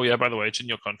basically, oh yeah, by the way, it's in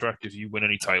your contract. If you win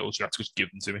any titles, you have to just give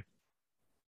them to me.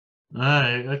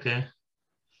 Alright, okay.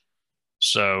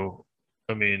 So,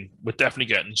 I mean, we're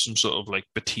definitely getting some sort of like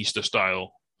Batista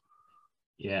style.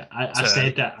 Yeah, I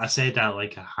said that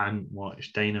like I hadn't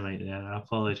watched Dynamite there. I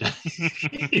apologize.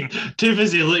 Too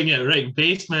busy looking at Rick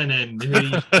Baseman and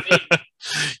who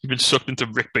You've been sucked into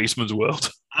Rick Baseman's world.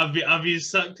 I've been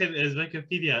sucked into his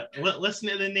Wikipedia. Listen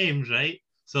to the names, right?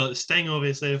 So Sting,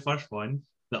 obviously the first one,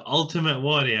 the Ultimate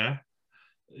Warrior,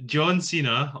 John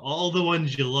Cena, all the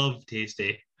ones you love,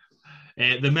 Tasty.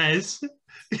 The Miz,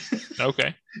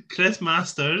 Okay. Chris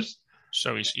Masters.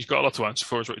 So he's got a lot to answer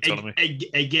for, is what you're telling me.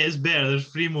 It gets better. There's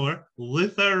three more: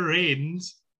 Luther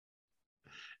Reigns,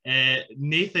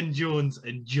 Nathan Jones,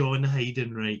 and John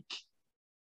Heidenreich.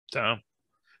 Damn.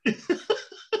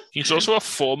 He's also a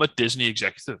former Disney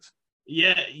executive.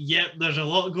 Yeah. There's a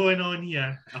lot going on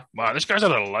here. Man, this guy's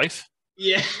had a life.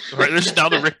 Yeah. Right, this is now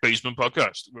the Rick Baseman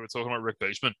podcast. We were talking about Rick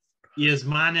Baseman. He has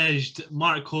managed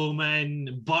Mark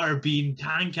Coleman, Butterbean,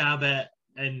 Tank Abbott,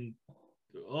 and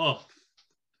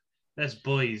this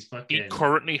boy's fucking. He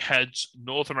currently heads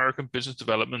North American business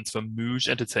development for Moose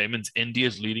Entertainment,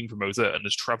 India's leading promoter, and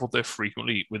has travelled there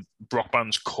frequently with rock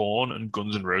bands Korn and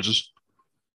Guns N' Roses.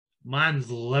 Man's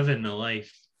living the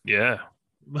life. Yeah.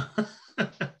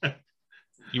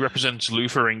 He represents Lou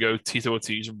Ferrigno, Tito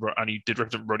Ortiz, and he did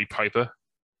represent Roddy Piper.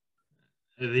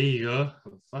 There you go.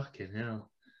 Fucking hell.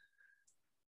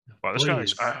 Wow, this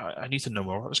guy's. I need to know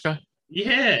more about this guy.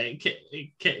 Yeah.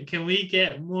 Can we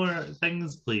get more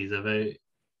things, please, about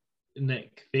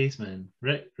Nick Baseman?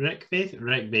 Rick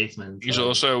Baseman. He's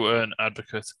also an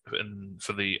advocate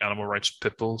for the animal rights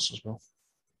pit bulls as well.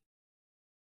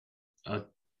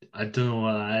 I don't know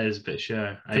what that is, but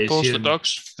sure. Pit bulls, the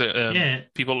dogs. Yeah.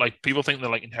 People think they're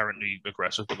like inherently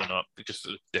aggressive, but they're not because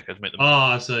the dickheads make them.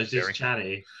 Oh, so it's just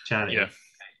scary. charity. Yeah.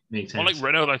 Makes Well, sense. like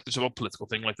Renault, like there's a whole political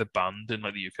thing, like they're banned in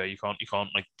like the UK. You can't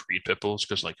like breed pit bulls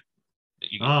because like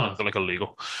they're like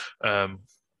illegal. But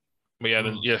yeah,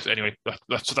 then yes. Anyway,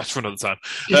 that's for another time.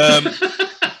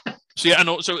 So yeah, and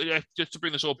also just to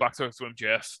bring this all back to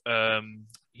MJF,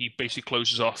 he basically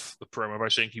closes off the promo by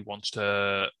saying he wants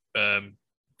to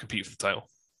compete for the title,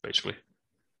 basically.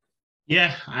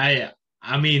 Yeah,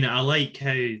 I mean, I like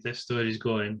how this story's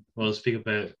going. We'll speak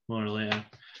about it more later.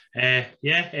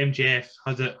 MJF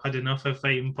had enough of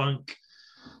fighting Punk.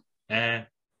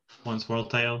 Wants world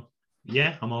title.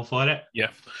 Yeah, I'm all for it. Yeah.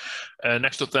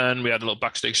 Next up, then we had a little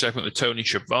backstage segment with Tony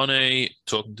Schiavone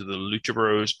talking to the Lucha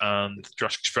Bros and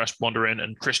Jurassic Express wandering,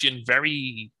 and Christian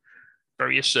very,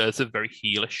 very assertive, very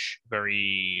heelish,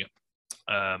 very,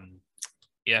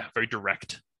 very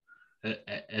direct.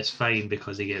 It's fine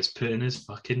because he gets put in his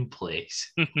fucking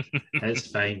place. It's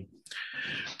fine.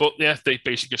 But yeah, they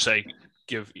basically just say,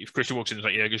 if Christian walks in, it's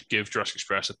like, yeah, just give Jurassic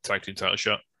Express a tag team title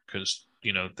shot because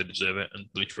they deserve it. And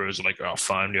the Lucha Bros are like, oh,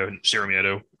 fine, Cero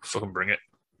Miedo, fucking bring it.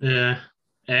 Yeah.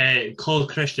 Call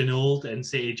Christian old and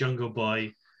say to Jungle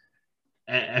Boy,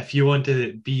 if you want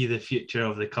to be the future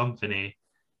of the company,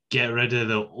 get rid of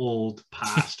the old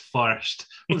past first.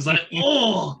 I was like,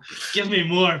 give me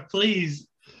more, please.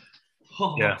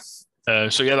 Oh. Yeah.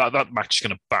 That match is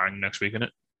going to bang next week, isn't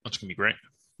it? That's going to be great.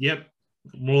 Yep.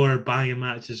 More banging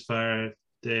matches for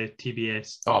the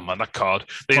TBS. Oh man, that card.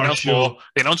 They announce more.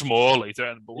 They announce more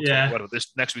later, but we'll talk about it.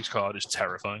 This next week's card is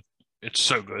terrifying. It's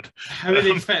so good. How are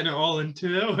they fitting it all in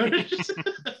 2 hours?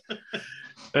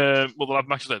 Well, they'll have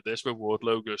matches like this where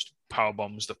Wardlow just power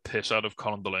bombs the piss out of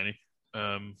Colin Delaney.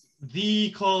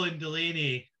 The Colin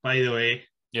Delaney, by the way.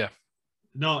 Yeah.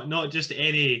 Not just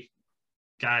any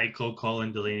guy called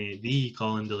Colin Delaney. The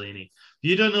Colin Delaney. If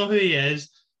you don't know who he is,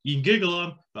 you can Google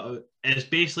him, but it's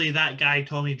basically that guy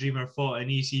Tommy Dreamer fought in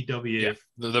ECW. Yeah,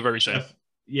 they're very same.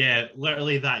 Yeah,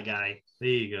 literally that guy. There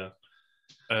you go.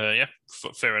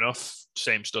 Fair enough.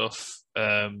 Same stuff.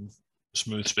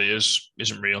 Smooth Spears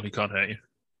isn't real. He can't hurt you.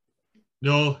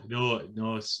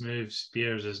 No. Smooth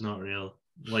Spears is not real.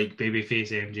 Like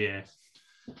babyface MJF.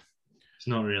 It's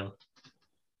not real.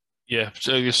 Yeah,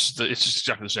 so it's just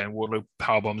exactly the same. Wardlow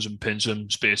powerbombs and pins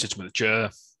him. Spears hits him with a chair.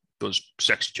 Does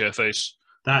sexy chair face.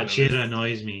 That chair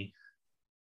annoys me.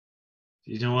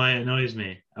 Do you know why it annoys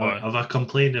me? Why? Have I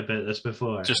complained about this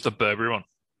before? Just the Burberry one.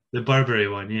 The Burberry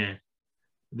one, yeah.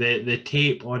 The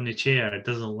tape on the chair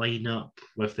doesn't line up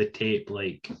with the tape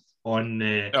like on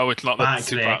the it's not the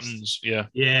two backrest. buttons. Yeah.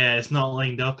 Yeah, it's not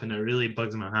lined up and it really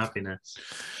bugs my happiness.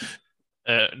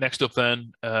 Next up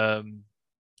then,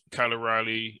 Kyle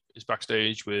O'Reilly is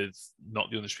backstage with not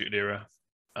the Undisputed Era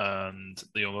and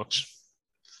the Young Bucks.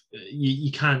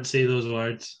 You can't say those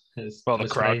words. The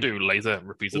crowd do later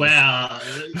repeatedly. Well,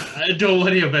 don't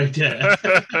worry about it.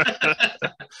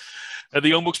 The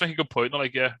Young Bucks make a good point. They're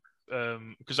like,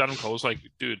 because Adam Cole's like,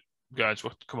 dude, guys,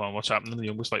 come on, what's happening? And the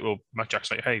youngest like, well, Matt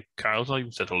Jack's like, hey, Kyle's not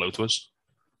even said hello to us.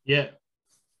 Yeah.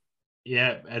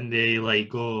 Yeah, and they like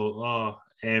go,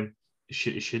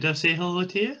 should I say hello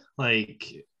to you?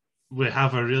 Like, we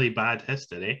have a really bad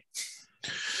history.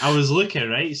 I was looking,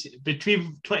 right?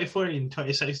 Between 2014 and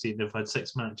 2016, they've had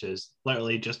 6 matches,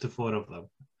 literally just the 4 of them.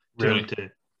 Really?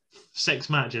 6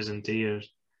 matches in 2 years.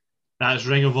 That's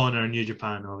Ring of Honor and New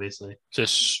Japan, obviously. It's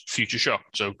this Future Shock,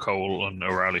 so Cole and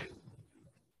O'Reilly.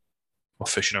 Or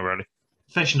Fish and O'Reilly.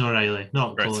 Fish and O'Reilly,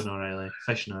 not Right. Cole and O'Reilly.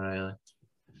 Fish and O'Reilly.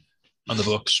 And the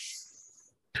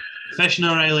Bucks. Fish and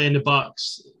O'Reilly in the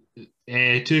Bucks,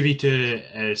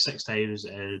 2v2 6 times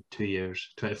in 2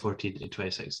 years, 2014 to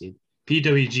 2016.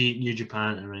 PWG, New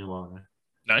Japan, and Ring of Honor.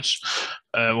 Nice.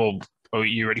 Well, are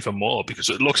you ready for more? Because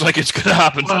it looks like it's going to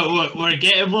happen. We're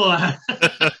getting more.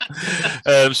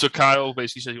 So Kyle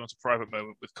basically says he wants a private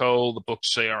moment with Cole. The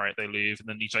Bucks say, all right, they leave. And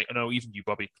then he's like, oh, no, even you,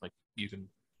 Bobby, like, you can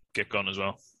get gone as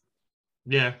well.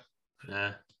 Yeah.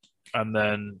 And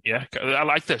then, yeah, I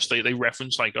like this. They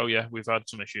reference, like, oh, yeah, we've had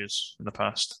some issues in the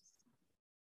past.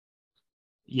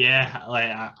 Yeah,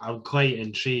 like I'm quite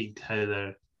intrigued how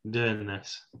they're doing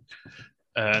this.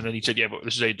 And then he said, yeah, but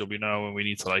this is AEW now, and we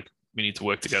need to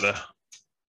work together.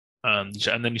 And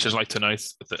then he says, like tonight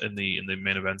in the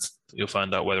main event, you'll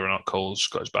find out whether or not Cole's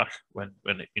got his back when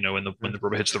the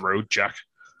rubber hits the road, Jack.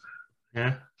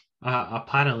 Yeah.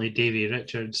 Apparently, Davey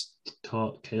Richards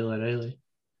taught Kyle O'Reilly.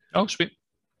 Oh, sweet.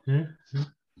 Yeah.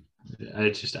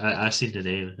 I seen the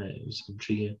name. It was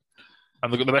intriguing.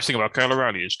 And the best thing about Kyle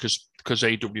O'Reilly is because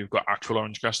AEW have got actual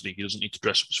Orange Cassidy, he doesn't need to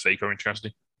dress up as fake Orange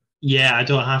Cassidy. Yeah, I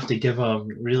don't have to give him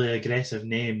really aggressive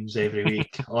names every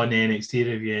week on the NXT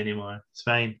review anymore. It's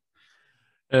fine.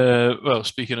 Well,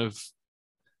 speaking of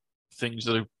things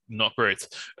that are not great,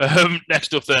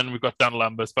 next up then we've got Dan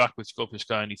Lambert back with Scorpio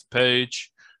Sky and Ethan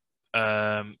Page.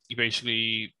 He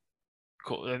basically,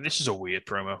 and this is a weird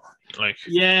promo. Like,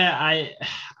 yeah,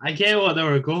 I get what they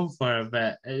were going for,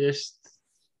 but I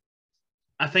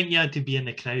think you had to be in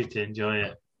the crowd to enjoy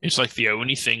it. It's like the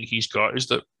only thing he's got is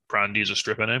that Brandy is a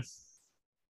stripper name.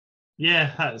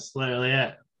 Yeah, that's literally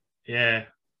it. Yeah.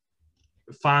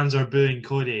 Fans are booing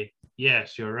Cody.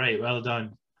 Yes, you're right. Well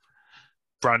done.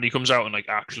 Brandy comes out and like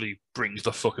actually brings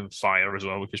the fucking fire as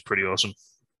well, which is pretty awesome.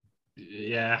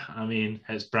 Yeah, I mean,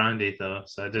 it's Brandy though,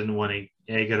 so I didn't want to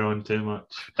egg her on too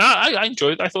much. I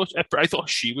enjoyed it. I thought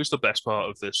she was the best part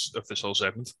of this whole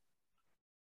segment.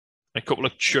 A couple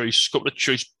of choice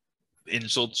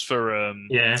insults for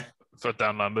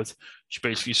Dan Lambert. She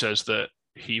basically says that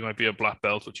he might be a black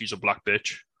belt, but she's a black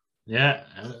bitch. Yeah,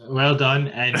 well done.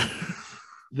 And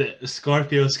the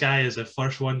Scorpio Sky is the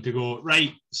first one to go,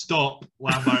 right, stop,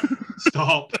 Lambert,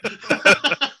 stop.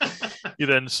 He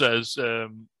then says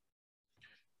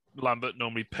Lambert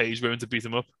normally pays women to beat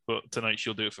him up, but tonight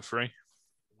she'll do it for free.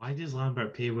 Why does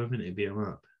Lambert pay women to beat him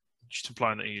up? Just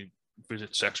implying that he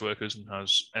visits sex workers and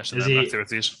has S&M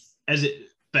activities.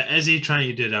 Is he trying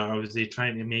to do that, or is he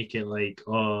trying to make it like,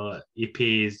 he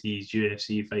pays these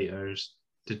UFC fighters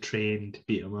to train to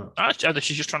beat him up? I think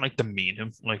she's just trying to like demean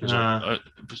him, like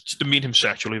demean him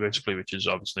sexually, basically, which is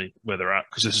obviously where they're at,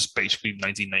 because this is basically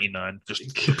 1999, just a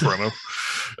promo.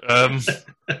 And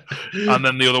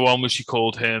then the other one was she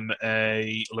called him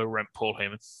a low rent Paul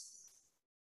Heyman.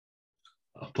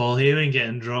 Paul Heyman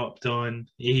getting dropped on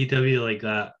AEW like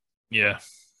that. Yeah.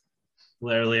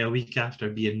 Literally a week after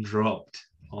being dropped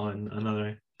on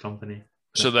another company.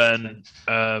 So then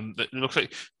it looks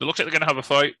like they're going to have a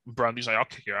fight. Brandy's like, I'll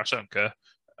kick your ass, I don't care.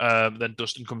 Then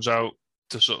Dustin comes out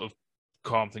to sort of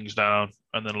calm things down,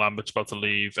 and then Lambert's about to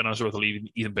leave, and as they're about to leave,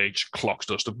 Ethan Page clocks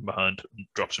Dustin from behind and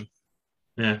drops him.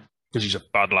 Yeah. Because he's a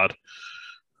bad lad.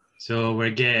 So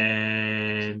we're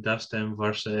getting Dustin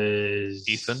versus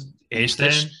Ethan. Is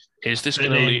this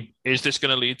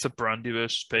going to lead to Brandy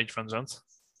versus Paige Van Zandt?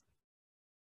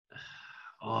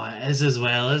 Oh, it is as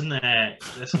well, isn't it?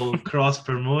 This whole cross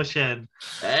promotion.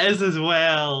 It is as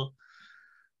well.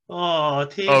 Oh,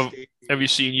 tasty. Have you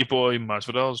seen your boy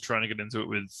Masvidal's trying to get into it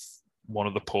with one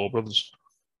of the Paul brothers?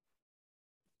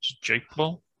 Jake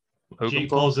Paul? Jake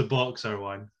Paul's the boxer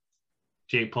one.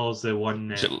 Jake Paul's the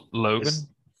one. Is it Logan?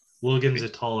 Logan's the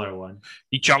taller one.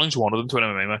 He challenged one of them to an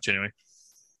MMA match anyway.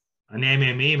 An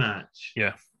MMA match?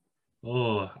 Yeah.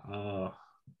 Oh,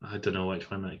 I don't know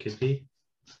which one that could be.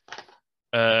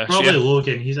 Probably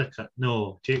Logan. He's a cunt.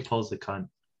 No, Jake Paul's the cunt.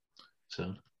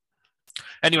 So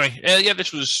anyway,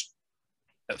 this was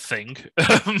a thing.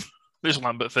 This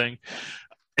Lambert thing.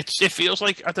 It feels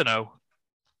like, I don't know,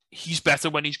 he's better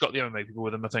when he's got the MMA people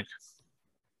with him, I think.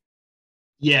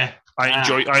 Yeah.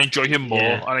 I enjoy him more.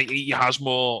 Yeah. I think he has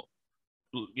more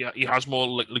yeah, he has more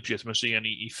legitimacy, and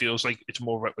he feels like it's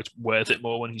worth it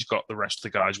more when he's got the rest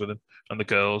of the guys with him and the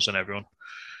girls and everyone.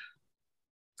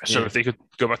 So if they could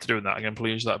go back to doing that again,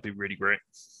 please, that'd be really great.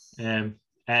 It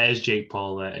is Jake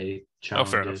Paul that he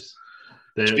challenges. Fair enough.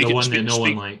 The one that no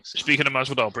one likes. Speaking of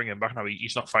Masvidal, bring him back now.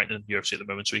 He's not fighting in the UFC at the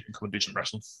moment, so he can come and do some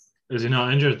wrestling. Is he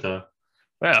not injured though?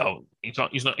 Well, he's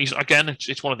not. He's again.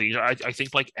 It's one of these. I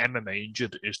think like MMA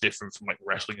injured is different from like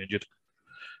wrestling injured.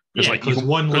 Because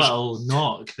one little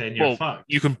knock, then you're fucked.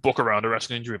 You can book around a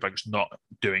wrestling injury by just not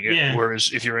doing it. Yeah.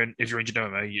 Whereas if you're injured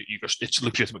MMA, you just it's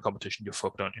legitimate competition. You're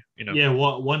fucked, aren't you? You know. Yeah.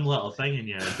 One little thing and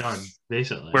you're done,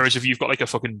 basically. Whereas if you've got like a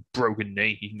fucking broken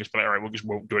knee, you can just be like, all right, we just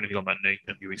won't do anything on that knee,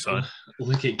 and you'll be fine.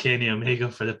 Look at Kenny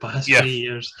Omega for the past 3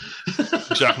 years.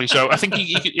 Exactly. So I think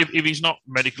if he's not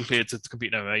medically cleared to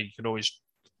compete in MMA, you can always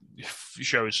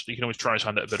try his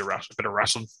hand at a bit of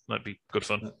wrestling. That'd be good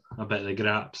fun. I bet the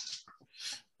graps.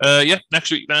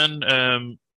 Next week then,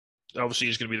 obviously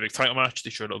it's going to be the big title match. They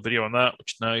showed a little video on that,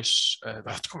 which is nice. They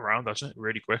have to come around, doesn't it?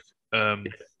 Really quick. They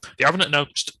haven't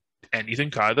announced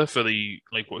anything either for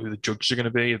who the judges are going to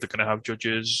be, if they're going to have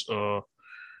judges or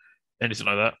anything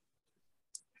like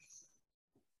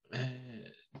that.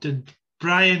 Did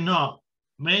Brian not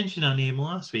mention a name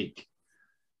last week?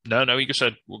 No, he just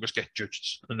said we'll just get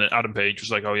judges, and then Adam Page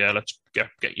was like, "Oh yeah, let's get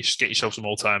yourself some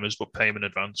old timers, but pay them in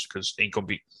advance because they ain't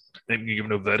gonna give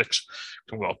no verdicts.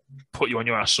 So we'll put you on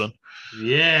your ass, son."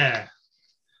 Yeah,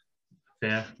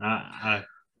 fair. I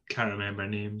can't remember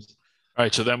names. All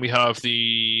right, so then we have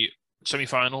the second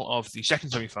semi-final of the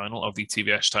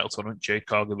TBS title tournament: Jade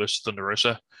Cargill versus Thunder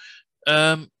Rosa.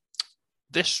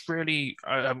 This really,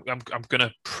 I'm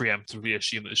gonna preemptively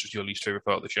assume that this was your least favorite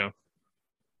part of the show.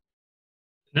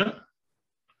 No,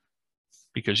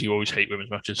 because you always hate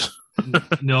women's matches.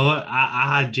 No,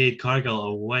 I had Jade Cargill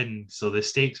to win, so the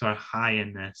stakes were high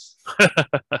in this.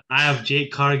 I have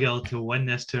Jade Cargill to win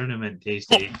this tournament,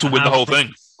 Tasty. To win the whole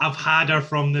thing. I've had her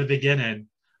from the beginning.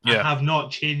 Yeah. I have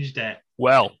not changed it.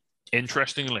 Well,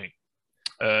 interestingly,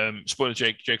 spoiler,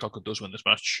 Jade Cargill does win this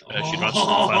match. She advances to the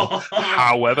final.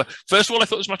 However, first of all, I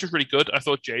thought this match was really good. I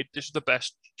thought this is the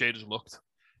best Jade has looked.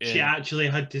 She actually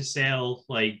had to sell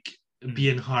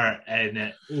being hurt, and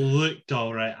it looked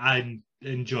all right. I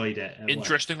enjoyed it.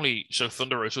 Interestingly, so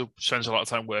Thunder Rosa spends a lot of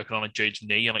time working on Jade's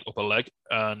knee and upper leg,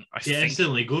 and she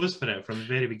instantly goes for it from the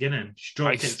very beginning.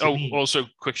 Also,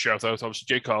 quick shout out. Obviously,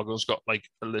 Jade Cargill's got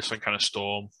this kind of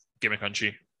Storm gimmick, hasn't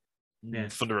she? Yeah.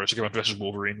 Thunder Rosa came out versus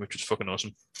Wolverine, which was fucking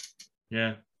awesome.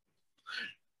 Yeah.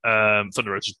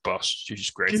 Thunder Rosa's boss. She's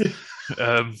just great.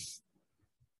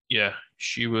 Yeah,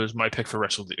 she was my pick for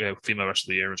female wrestler of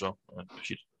the year as well.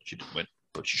 She didn't win,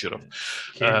 but she should have.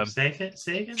 Second?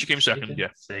 She came second, yeah.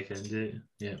 Second,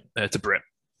 yeah. To Britt.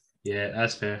 Yeah,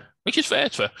 that's fair. Which is fair,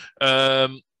 it's fair.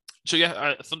 So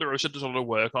yeah, Thunder Rosa does a lot of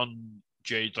work on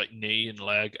Jade's knee and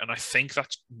leg, and I think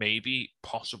that's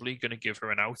possibly going to give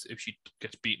her an out if she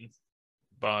gets beaten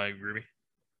by Ruby.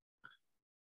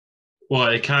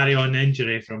 What, a carry-on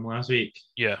injury from last week?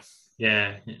 Yeah.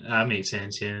 Yeah, that makes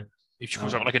sense, yeah. If she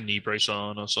comes out with a knee brace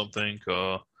on or something,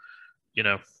 or,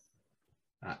 it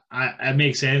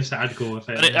makes sense. I'd go with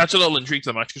it. And it adds a little intrigue to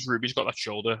the match because Ruby's got that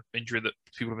shoulder injury that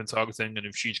people have been targeting, and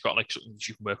if she's got something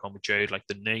she can work on with Jade, like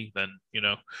the knee, then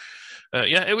yeah,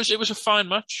 it was a fine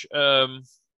match.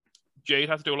 Jade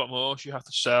had to do a lot more. She had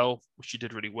to sell, which she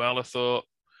did really well, I thought.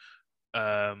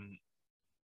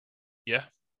 Yeah,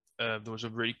 there was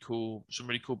some really cool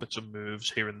bits of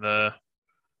moves here and there,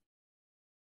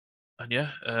 and yeah,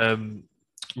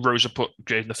 Rosa put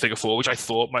Jade in the figure four, which I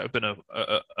thought might have been a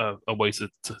way to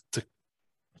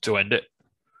end it.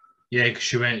 Yeah, because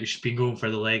she's been going for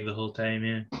the leg the whole time.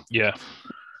 Yeah. Yeah,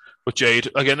 but Jade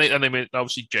again, they made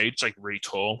obviously Jade's really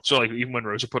tall, so even when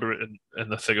Rosa put her in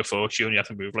the figure four, she only had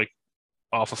to move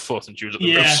half a foot, and she was at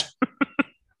the ropes.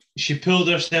 She pulled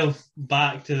herself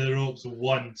back to the ropes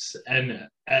once, and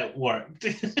it worked.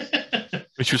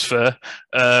 Which was fair.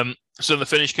 So the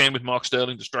finish came with Mark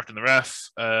Sterling distracting the ref.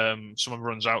 Someone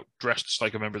runs out dressed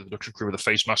like a member of the production crew with a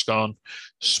face mask on,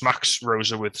 smacks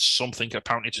Rosa with something.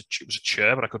 Apparently it was a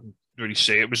chair, but I couldn't really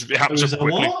see it. It happened so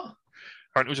quickly. What?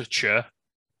 Apparently it was a chair.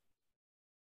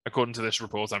 According to this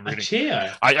report I'm reading. A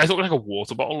chair? I thought it was a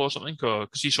water bottle or something,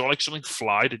 because you saw something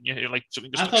fly, didn't you?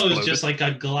 Something just I thought exploded. it was just a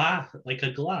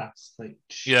glass.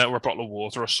 Yeah, or a bottle of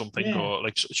water or something, yeah. Or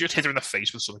she just hit her in the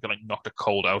face with something and knocked her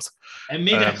cold out. It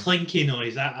made a clinky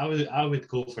noise. I would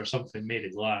go for something made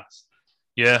of glass.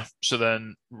 Yeah, so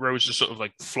then Rose just sort of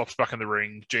flops back in the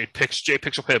ring. Jade picks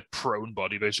up her prone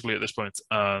body basically at this point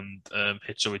and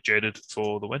hits her with Jaded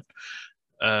for the win.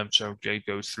 So Jade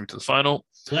goes through to the final.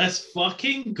 Let's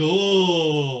fucking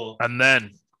go! And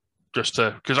then just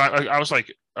to because I was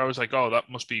like oh, that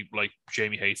must be like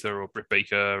Jamie Hayter or Britt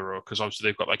Baker, or because obviously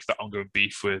they've got like that ongoing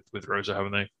beef with Rosa,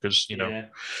 haven't they? Because Yeah.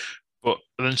 But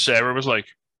then Sarah was like,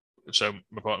 so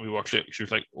my partner, we watched it. She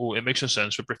was like, oh, it makes no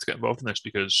sense for Britt to get involved in this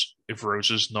because if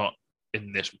Rosa's not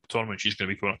in this tournament, she's going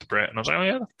to be going up to Britt. And I was like, oh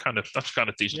yeah, that's kind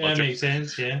of decent Yeah, logic. makes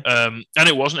sense. Yeah. And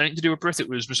it wasn't anything to do with Britt. It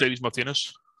was Mercedes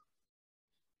Martinez.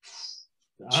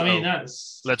 I mean,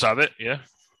 let's have it. Yeah.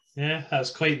 Yeah, that's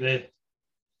quite the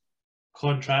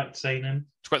contract signing.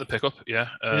 It's quite the pickup. Yeah.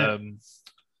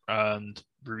 And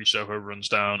Ruby Soho runs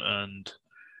down and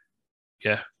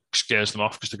scares them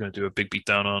off because they're going to do a big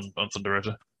beatdown on Thunder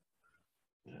Rosa.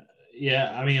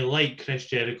 Yeah, I mean, like Chris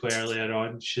Jericho earlier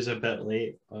on, she's a bit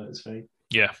late, but it's fine.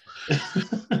 Yeah.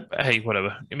 Hey,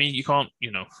 whatever. I mean, you can't,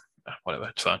 whatever.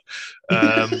 It's fine.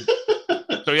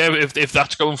 So yeah, if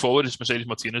that's going forward, it's Mercedes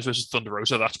Martinez versus Thunder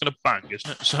Rosa. That's going to bang, isn't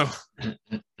it? So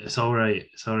it's all right.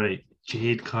 It's all right.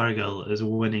 Jade Cargill is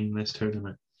winning this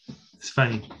tournament. It's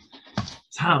fine.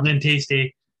 It's happening,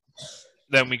 Tasty.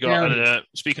 Then we got,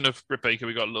 speaking of Britt Baker,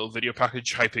 we got a little video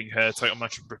package hyping her title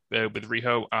match with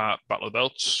Riho at Battle of the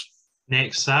Belts.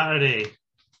 Next Saturday.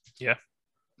 Yeah.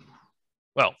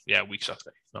 Well, yeah, week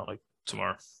Saturday, not like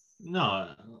tomorrow.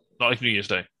 No. Not like New Year's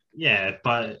Day. Yeah,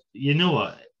 but you know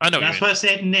what? I know. That's what I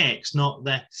said next, not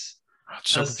this.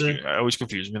 It always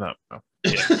confuses me that.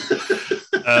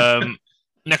 Yeah.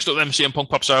 Next up, then CM Punk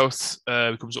pops out.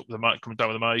 He comes up with the mic, coming down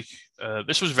with the mic.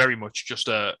 This was very much just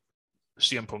a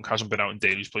CM Punk hasn't been out in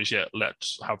Daily's Place yet.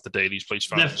 Let's have the Daily's Place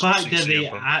fans. The fact that they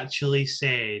actually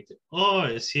said, "Oh,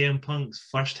 it's CM Punk's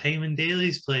first time in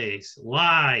Daily's Place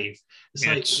live."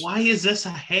 It's why is this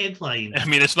a headline? I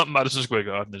mean, it's not Madison Square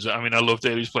Garden, is it? I mean, I love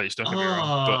Daily's Place. Don't get me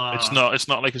wrong, but it's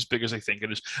not like as big as they think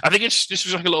it is. I think this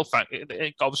was like a little fact.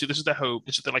 Obviously, this is their home.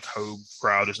 This is their like home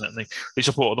crowd, isn't it? And they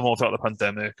supported them all throughout the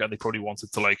pandemic, and they probably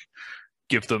wanted to like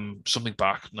give them something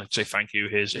back and like say thank you.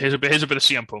 Here's a bit of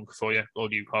CM Punk for you,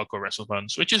 all you hardcore wrestling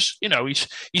fans. Which is,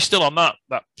 he's still on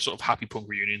that sort of happy Punk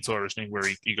reunion tour, isn't he? Where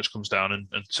he just comes down and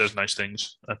says nice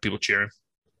things and people cheer him.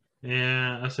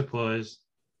 Yeah, I suppose.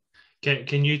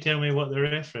 Can you tell me what the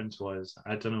reference was?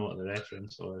 I don't know what the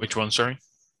reference was. Which one? Sorry.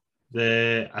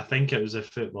 I think it was a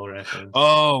football reference.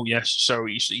 Oh yes. So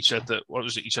he said that. What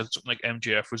was it? He said something like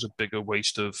MJF was a bigger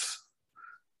waste of.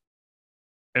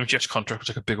 MJF's contract was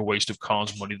like a bigger waste of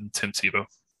Khan's money than Tim Tebow.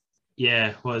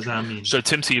 Yeah, what does that mean? So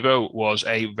Tim Tebow was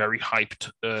a very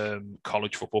hyped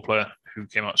college football player who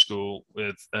came out of school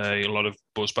with a lot of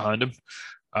buzz behind him,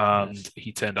 and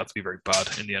he turned out to be very bad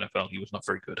in the NFL. He was not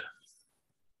very good.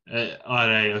 All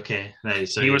right, okay, right.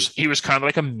 So he was kind of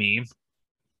like a meme,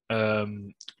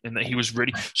 in that he was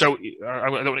really. So I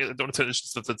don't want to turn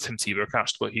this to the Tim Tebow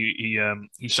cast, but he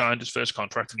signed his first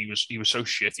contract and he was so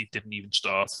shit he didn't even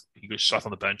start. He just sat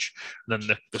on the bench. And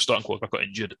then the starting quarterback got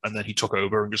injured, and then he took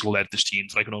over and just led this team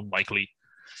to like an unlikely.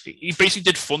 He basically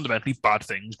did fundamentally bad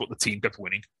things, but the team kept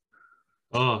winning.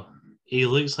 Oh, he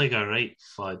looks like a right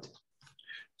fud.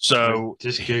 So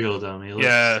just Googled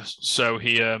him. So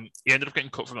he ended up getting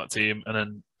cut from that team, and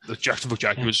then the Jacksonville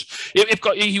Jaguars.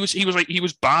 He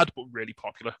was bad but really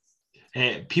popular.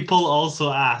 People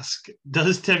also ask,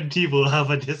 does Tim Tebow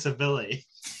have a disability?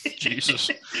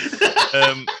 Jesus.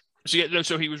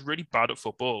 So he was really bad at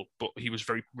football, but he was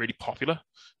really popular.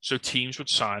 So teams would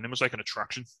sign him as like an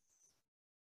attraction.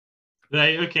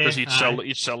 Right, okay. Because he'd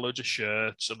sell loads of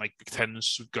shirts and like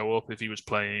attendance would go up if he was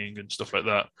playing and stuff like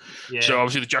that. Yeah. So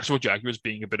obviously the Jacksonville Jaguars,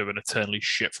 being a bit of an eternally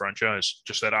shit franchise,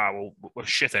 just said, we're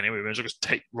shit anyway. We might as well just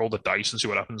roll the dice and see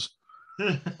what happens.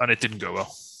 And it didn't go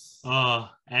well.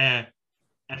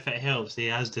 If it helps, he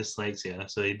has dyslexia,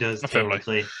 so he does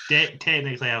technically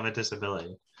have a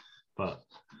disability. But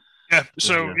yeah,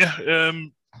 so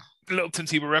little Tim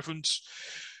Tebow reference.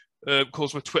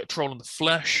 Calls for Twitter troll in the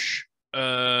flesh.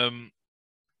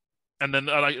 And then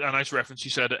a nice reference, he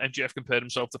said MJF compared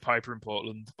himself to Piper in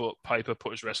Portland, but Piper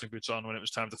put his wrestling boots on when it was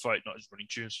time to fight, not his running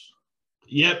shoes.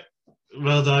 Yep.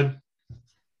 Well done.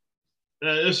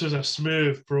 This was a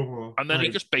smooth promo. And then he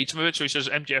just baits him a bit. So he says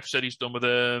MJF said he's done with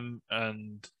him,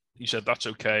 and he said that's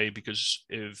okay because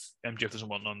if MJF doesn't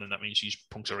want none, then that means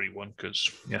Punk's already won.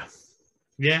 Because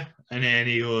yeah, and then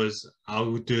he goes,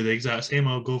 "I'll do the exact same.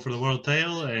 I'll go for the world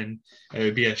title, and it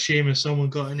would be a shame if someone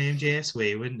got an MJS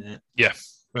way, wouldn't it?" Yeah.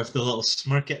 With the little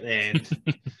smirk at the end.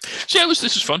 So this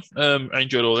is fun. I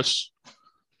enjoyed all this.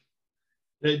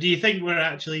 Do you think we're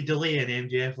actually delaying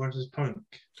MJF versus Punk?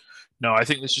 No, I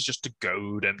think this is just to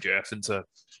goad MJF into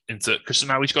because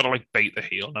now he's got to like bait the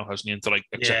heel now, hasn't he? Into like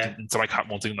accepting, into like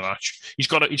wanting the match. He's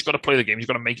got to play the game. He's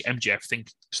got to make MJF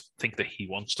think that he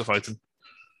wants to fight him.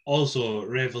 Also,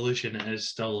 Revolution is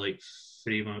still like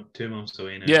 2 months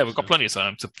away now. Yeah, we've got so plenty of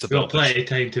time to we've build got plenty of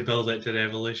time to build it to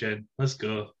Revolution. Let's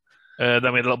go. Then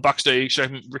we had a little backstage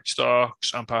segment. Rick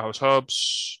Starks and Powerhouse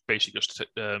Hobbs basically just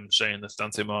saying that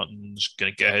Dante Martin's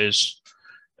going to get his.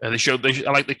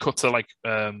 They cut to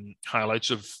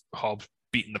highlights of Hobbs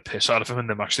beating the piss out of him in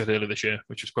the match they did earlier this year,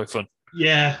 which was quite fun.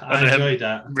 Yeah, I enjoyed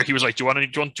that. Ricky was like, "Do you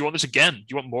want this again? Do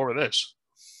you want more of this?"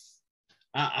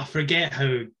 I forget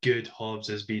how good Hobbs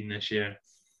has been this year.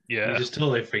 Yeah, I just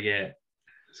totally forget.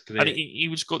 It's great. and he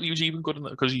was good. He was even good in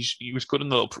that because he was good in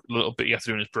the little bit he had to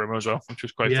do in his promo as well, which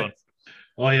was quite fun.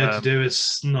 All he had to do was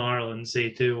snarl and say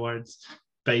 2 words,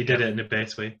 but he did it in the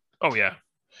best way. Oh yeah.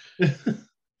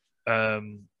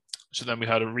 So then we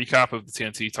had a recap of the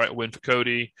TNT title win for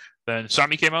Cody. Then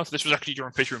Sammy came out. This was actually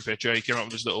during picture in picture. He came out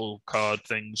with his little card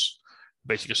things.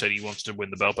 Basically said he wants to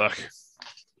win the belt back.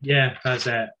 Yeah, that's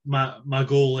it. My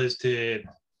goal is to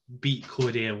beat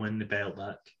Cody and win the belt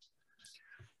back.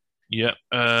 Yeah.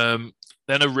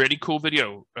 Then a really cool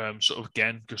video, sort of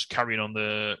again, just carrying on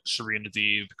the Serena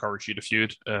Deeb Hikaru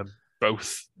feud.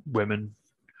 Both women,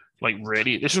 like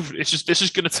really, this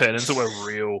is going to turn into a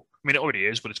real. I mean, it already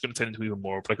is, but it's going to turn into even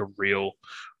more of like a real,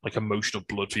 like emotional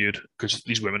blood feud because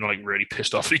these women are like really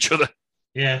pissed off at each other.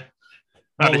 Yeah.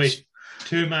 And Oh wait,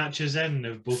 2 matches in,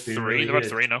 they've both been really They've had good.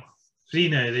 3 now. 3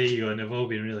 now, there you go, and they've all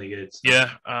been really good. So.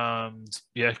 Yeah, and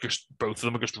just both of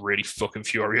them are just really fucking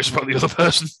furious about the other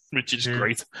person, which is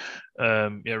great.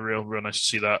 Real nice to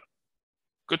see that.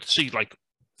 Good to see like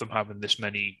them having this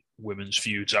many women's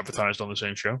feuds advertised on the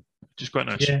same show, which is quite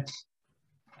nice. Yeah.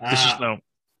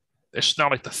 This is now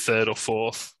like the 3rd or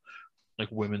 4th like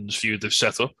women's feud they've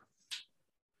set up.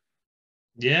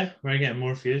 Yeah, we're getting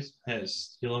more feuds.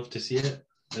 You'll have to see it.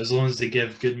 As long as they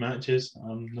give good matches,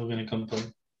 I'm not going to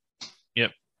complain.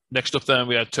 Yep. Next up, then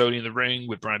we had Tony in the ring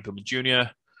with Brian Pillman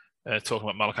Jr. Talking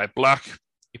about Malachi Black.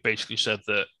 He basically said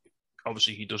that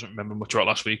obviously he doesn't remember much about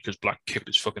last week because Black kicked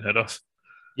his fucking head off.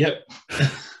 Yep.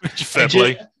 Which is fair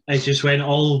play. I just went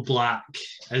all black,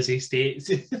 as he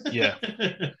states. Yeah.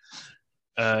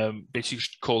 Basically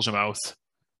just calls him out,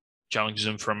 challenges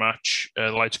him for a match.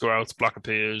 The lights go out, Black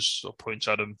appears, or points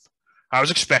at him. I was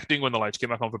expecting when the lights came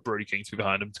back on for Brody King to be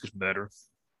behind him to just murder him.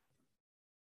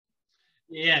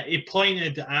 Yeah, he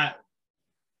pointed at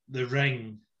the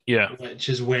ring. Yeah. Which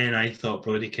is when I thought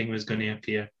Brody King was going to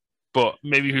appear. But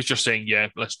maybe he was just saying, "Yeah,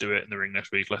 let's do it in the ring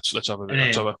next week. Let's have a bit.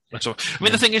 Let's have." I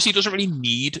mean, the thing is, he doesn't really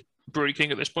need Brody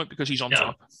King at this point because he's on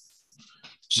top.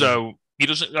 So he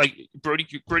doesn't like Brody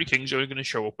King's only going to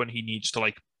show up when he needs to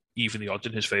like even the odds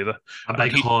in his favor. A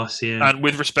big horse, yeah. And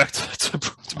with respect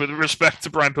to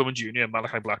Brian Pillman Jr.,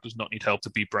 Malachi Black does not need help to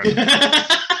beat Brian.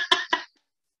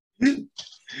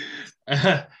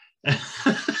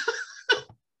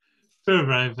 Poor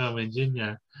Brian Pillman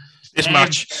Jr. This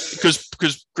match,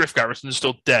 because Griff Garrison is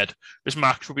still dead, this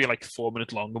match will be like 4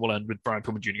 minutes long and will end with Brian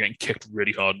Pillman Jr. getting kicked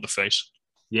really hard in the face.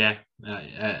 Yeah,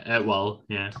 it will,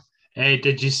 yeah.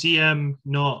 Did you see him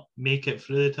not make it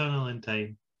through the tunnel in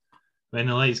time when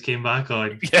the lights came back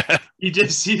on? Yeah. You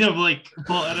just seen him like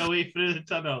potter away through the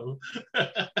tunnel.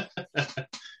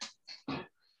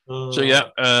 So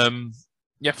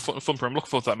yeah, fun for him. Looking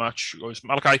forward to that match.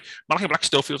 Malachi Black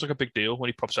still feels like a big deal when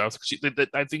he pops out because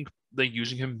I think they're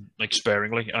using him like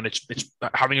sparingly, and it's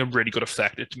having a really good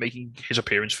effect. It's making his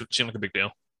appearance seem like a big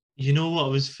deal. You know what I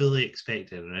was fully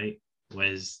expecting, right?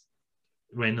 Was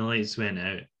when the lights went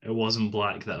out, it wasn't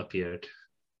Black that appeared.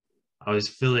 I was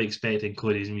fully expecting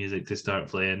Cody's music to start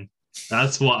playing.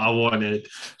 That's what I wanted.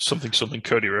 Something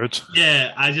Cody Rhodes.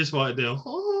 Yeah, I just wanted to.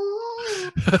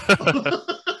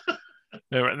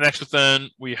 Next up, then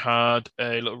we had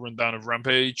a little rundown of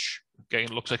Rampage. Again,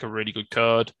 it looks like a really good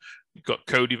card. We've got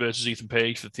Cody versus Ethan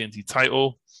Page for the TNT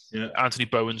title. Yeah. Anthony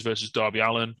Bowens versus Darby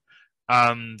Allin,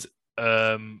 and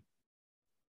a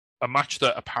match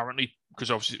that apparently,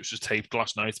 because obviously it was just taped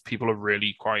last night, people are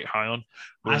really quite high on.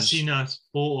 I seen a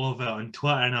photo of it on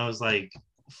Twitter and I was like,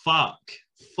 fuck,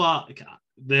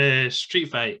 the street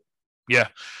fight. Yeah.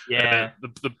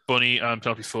 The Bunny and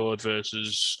Penelope Ford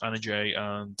versus Anna Jay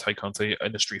and Ty Conti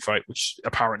in a street fight, which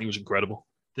apparently was incredible.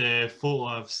 The photo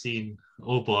I've seen,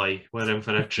 oh boy, we're in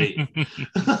for a treat.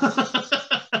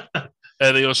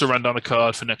 They also ran down the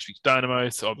card for next week's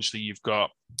Dynamite. Obviously, you've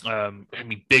got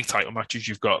big title matches.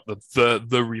 You've got the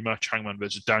rematch, Hangman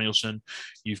versus Danielson.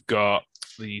 You've got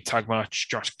the tag match,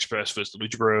 Jurassic Express versus the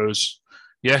Lucha Bros.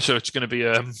 Yeah, so it's going to be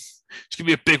a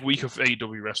big week of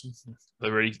AEW wrestling.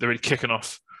 They're really kicking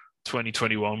off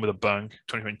 2021 with a bang.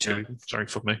 2022, sorry,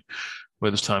 fuck me.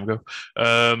 Where does time go?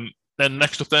 Then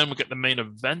next up, then we get the main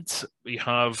event. We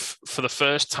have, for the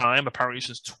first time, apparently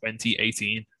since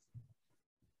 2018.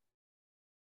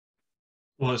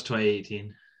 What's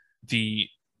 2018? the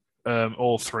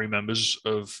all three members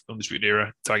of Undisputed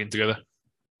Era tagging together.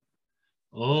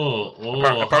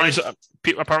 Apparently,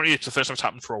 it's the first time it's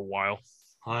happened for a while.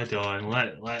 Hold on,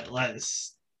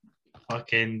 let's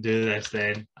fucking do this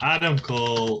then. Adam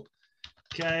Cole,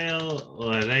 Kyle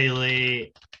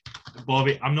O'Reilly,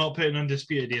 Bobby. I'm not putting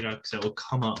Undisputed Era because it will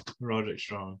come up. Roderick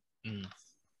Strong,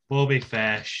 Bobby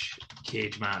Fish,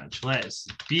 cage match. Let's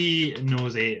be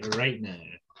nosy right now.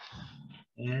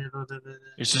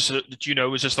 Is this? Do you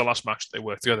know? Is this the last match they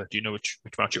worked together? Do you know which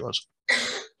match it was?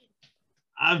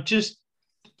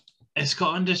 It's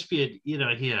got Undisputed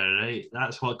Era here, right?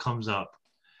 That's what comes up.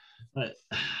 But,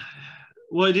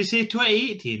 what did you say?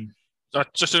 2018. I'm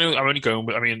only going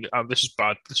with. I mean, this is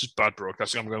bad. This is bad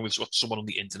broadcasting. I'm going with what someone on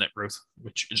the internet wrote,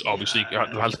 which is obviously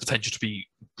has the potential to be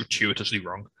gratuitously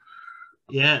wrong.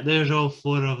 Yeah, there's all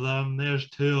four of them. There's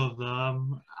two of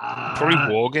them.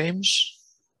 Probably War Games.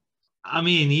 I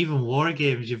mean, even War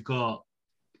Games, you've got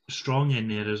Strong in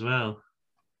there as well.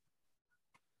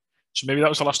 So maybe that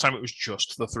was the last time it was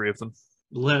just the three of them.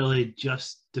 Literally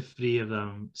just the three of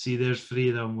them. See, there's three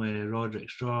of them with Roderick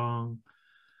Strong.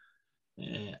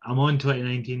 I'm on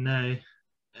 2019 now.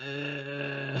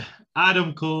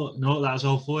 Adam Cole. No, that's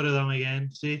all four of them again.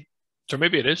 See? So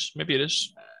maybe it is. Maybe it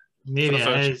is. Maybe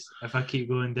it is. If I keep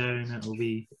going down, it'll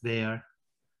be there.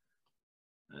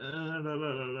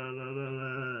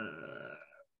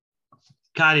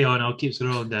 Carry on. I'll keep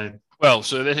scrolling down. Well,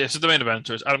 so this is the main event.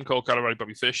 So it's Adam Cole, Kyle O'Reilly,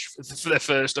 Bobby Fish for their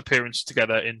first appearance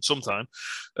together in some time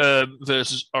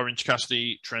versus Orange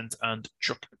Cassidy, Trent, and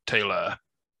Chuck Taylor.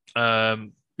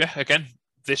 Again,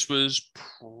 this was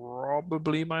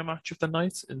probably my match of the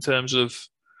night in terms of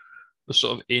the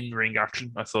sort of in-ring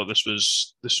action. I thought this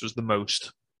was the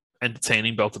most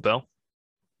entertaining bell to bell.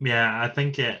 Yeah, I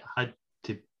think it had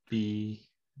to be.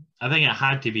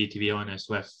 To be honest,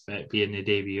 with it being the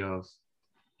debut of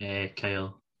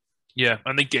Kyle. Yeah,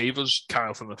 and they gave us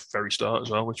Kyle from the very start as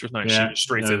well, which was nice. Yeah,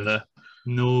 straight in there.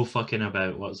 No fucking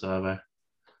about whatsoever.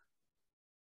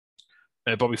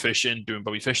 Bobby Fish in doing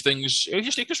Bobby Fish things. It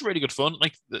was just really good fun.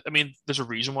 Like, I mean, there's a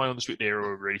reason why Undisputed Era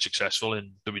were really successful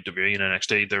in WWE and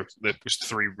NXT. There was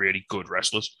three really good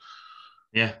wrestlers.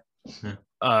 Yeah. You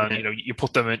know, you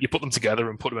put them together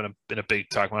and put them in a big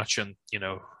tag match, and you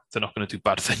know they're not going to do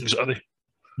bad things, are they?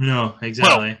 No,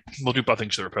 exactly. Well, they'll do bad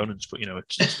things to their opponents, but you know,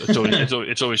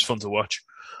 it's always fun to watch.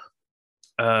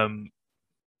 And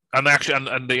they had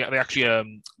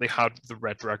the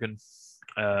Red Dragon,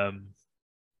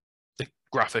 the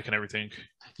graphic and everything.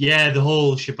 Yeah, the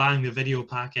whole shebang, the video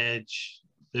package,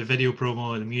 the video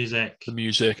promo, the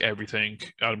music, everything.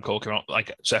 Adam Cole came out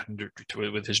like second to it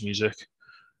with his music.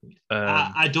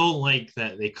 I don't like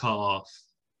that they cut off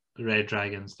the Red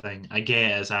Dragons thing. I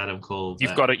get it as Adam Cole.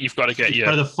 You've got to get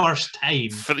for the first time.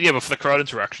 But for the crowd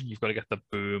interaction, you've got to get the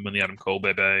boom and the Adam Cole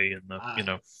baby and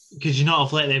the Could you not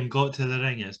have let them go to the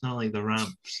ring? It's not like the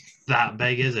ramp's that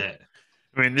big, is it?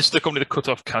 I mean, this is the company that cut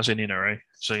off Kazanina, right?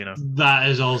 So you know that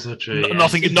is also true.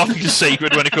 Nothing is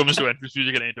sacred when it comes to entrance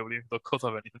music at AEW. They'll cut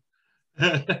off anything.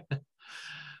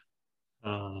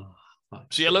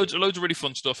 So yeah, loads of really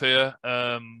fun stuff here.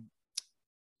 I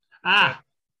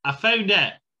found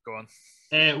it. Go on.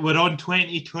 We're on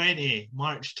 2020,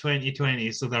 March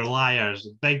 2020, so they're liars.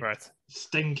 Big,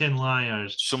 stinking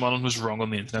liars. Someone was wrong on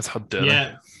the internet. How dare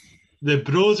they? The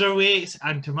Broserweights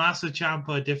and Tommaso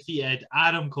Ciampa defeated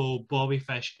Adam Cole, Bobby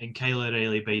Fish, and Kyle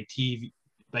O'Reilly by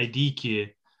DQ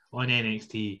on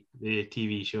NXT, the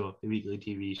TV show, the weekly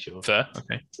TV show. Fair,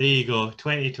 okay. There you go,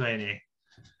 2020.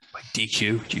 By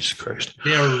DQ, Jesus Christ.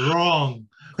 They're wrong.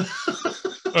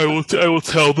 I will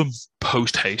tell them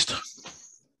post haste.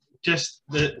 Just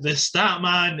the stat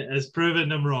man has proven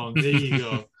them wrong. There you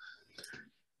go.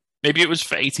 Maybe it was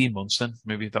for 18 months then.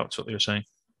 Maybe that's what they were saying.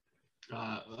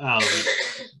 Well,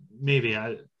 maybe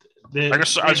I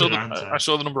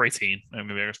saw the number 18.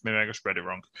 Maybe I just read it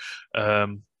wrong.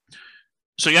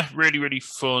 So yeah, really, really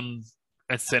fun,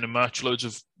 entertaining match. Loads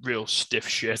of real stiff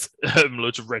shit.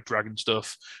 Loads of Red Dragon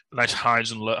stuff. Nice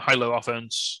highs and high-low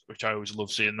offense, which I always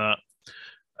love seeing that.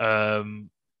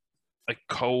 Like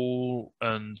Cole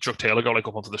and Chuck Taylor got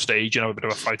up onto the stage and have a bit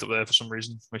of a fight up there for some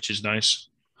reason, which is nice.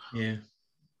 Yeah.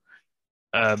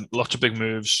 Lots of big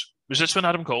moves. Was this when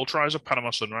Adam Cole tries a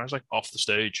Panama Sunrise off the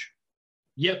stage?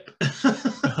 Yep.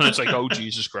 And it's like, oh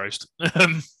Jesus Christ.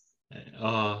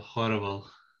 Oh, horrible.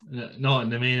 Not in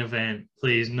the main event,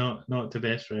 please. Not to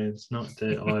Best Friends, not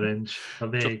to Orange. I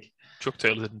beg. Chuck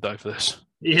Taylor didn't die for this.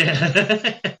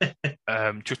 Yeah.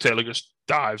 Chuck Taylor just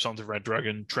dives onto Red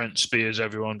Dragon. Trent spears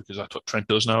everyone because that's what Trent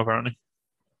does now, apparently.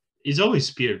 He's always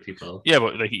speared people. Yeah,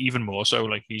 but even more so.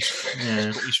 He's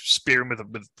spearing with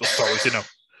authority now.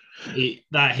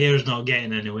 that hair's not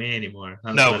getting in the way anymore.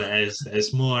 That's No. what it is.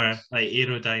 It's more like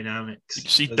aerodynamics. Did you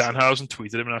see Danhausen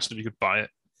tweeted him and asked him if he could buy it?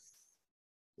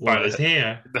 What, his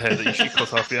hair? The hair that you should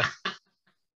cut off, yeah.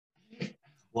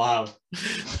 Wow.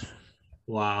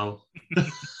 Wow.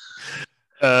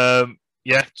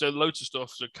 Yeah, so loads of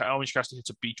stuff. So Orange Cassidy hits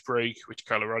a beach break, which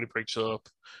Kyle O'Reilly breaks up.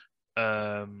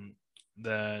 Then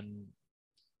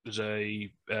there's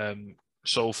a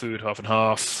soul food half and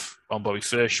half on Bobby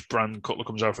Fish. Brandon Cutler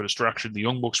comes out for a distraction. The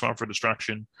Young Bucks come out for a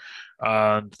distraction.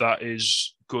 And that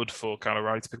is good for Kyle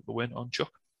O'Reilly to pick up the win on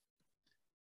Chuck.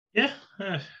 Yeah,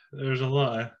 there's a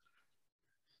lot of...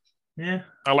 Yeah.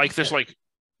 I like this, like,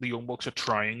 the Young Bucks are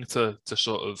trying to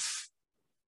sort of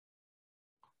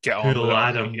get on with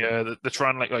Adam. Yeah, they're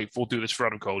trying like we'll do this for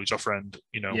Adam Cole. He's our friend,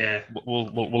 you know. Yeah.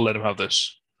 We'll let him have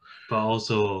this. But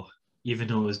also, even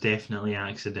though it was definitely an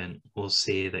accident, we'll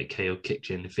say that Kyle kicked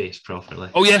you in the face properly.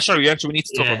 Oh yeah, sorry, yeah. So we need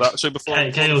to talk about that. So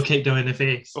Kyle kicked him in the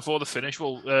face before the finish.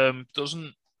 Well,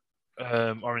 doesn't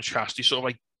Orange Cassidy sort of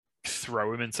like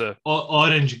throw him into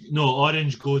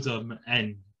Orange goes him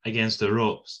in against the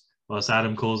ropes whilst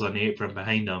Adam Cole's on the apron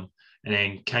behind him, and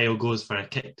then Kyle goes for a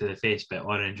kick to the face, but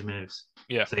Orange moves.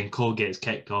 Yeah. So then Cole gets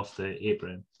kicked off the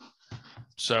apron.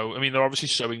 So I mean, they're obviously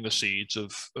sowing the seeds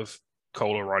of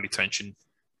Cole O'Reilly tension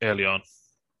early on.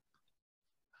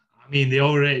 I mean, they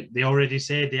already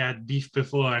said they had beef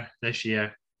before this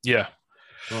year. Yeah.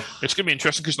 Ugh. It's going to be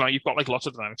interesting because now you've got like lots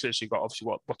of dynamics here. So you've got obviously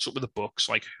what's up with the Bucks,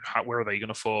 like where are they going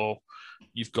to fall?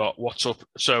 You've got what's up.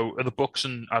 So are the Bucks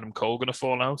and Adam Cole going to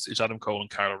fall out? Is Adam Cole and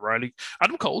Kyle O'Reilly?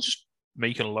 Adam Cole's just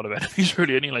making a lot of enemies,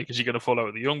 really, isn't he? Like, is he going to fall out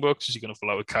with the Young Bucks? Is he going to fall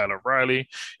out with Kyle O'Reilly?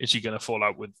 Is he going to fall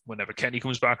out with whenever Kenny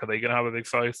comes back? Are they going to have a big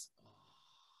fight?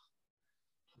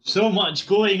 So much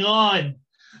going on.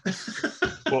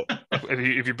 Well,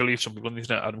 if you believe some people on the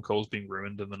internet, Adam Cole's being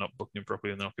ruined and they're not booking him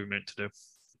properly and they're not giving him meant to do.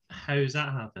 How's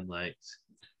that happened? Like,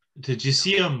 did you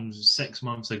see him 6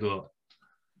 months ago?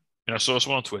 And I saw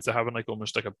someone on Twitter having like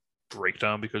almost like a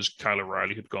breakdown because Kyle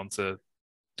O'Reilly had gone to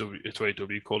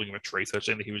AEW calling him a traitor,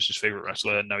 saying that he was his favorite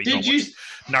wrestler, and now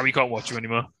he can't watch him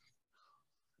anymore.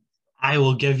 I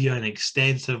will give you an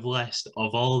extensive list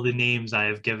of all the names I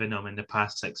have given him in the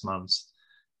past 6 months.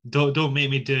 Don't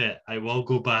make me do it. I will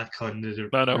go back on the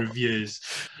reviews.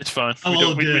 It's fine.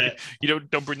 Don't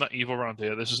bring that evil around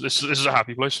here. This is a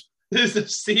happy place. This is a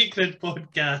secret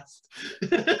podcast.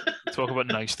 Talk about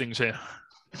nice things here.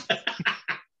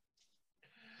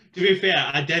 To be fair,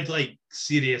 I did like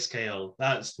serious Kyle.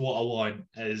 That's what I want.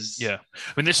 I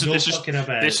mean, this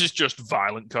is just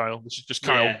violent Kyle. This is just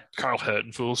Kyle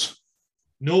hurting fools.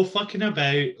 No fucking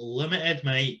about. Limited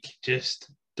Mike just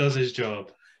does his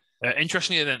job.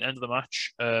 Interestingly, at the end of the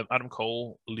match, Adam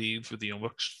Cole leaves with the Young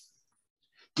Bucks.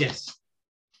 Yes,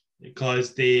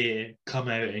 because they come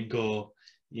out and go,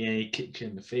 "Yeah, he kicked you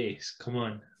in the face. Come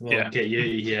on, we'll get you out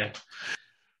of here.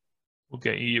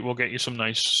 We'll get you some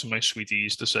nice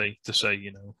sweeties to say,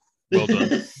 you know, well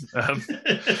done."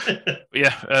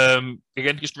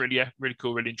 Again, just really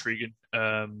cool, really intriguing.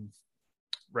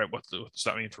 What does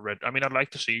that mean for Red? I mean, I'd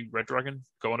like to see Red Dragon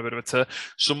go on a bit of a tear.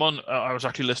 I was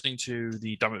actually listening to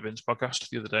the Damn It Vince podcast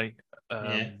the other day.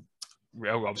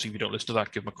 Obviously, if you don't listen to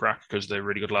that, give them a crack because they're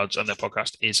really good lads and their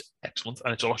podcast is excellent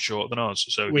and it's a lot shorter than ours.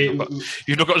 So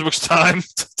you've not got as much time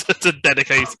to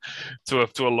dedicate to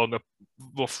a longer,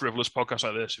 more frivolous podcast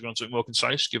like this. If you want something more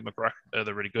concise, give them a crack.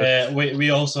 They're really good. We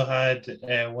also had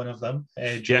one of them,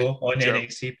 Joe, on the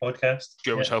NXT podcast.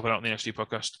 Joe was helping out on the NXT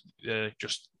podcast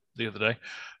just the other day.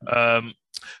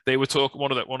 They were talking.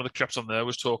 One of the chaps on there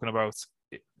was talking about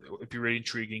it'd be really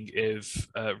intriguing if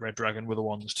Red Dragon were the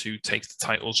ones to take the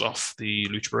titles off the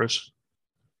Lucha Bros.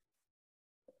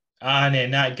 And then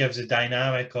that gives a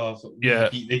dynamic of we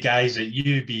beat the guys that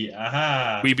you beat.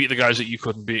 Aha! We beat the guys that you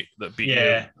couldn't beat, that beat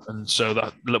you. And so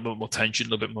that a little bit more tension, a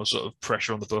little bit more sort of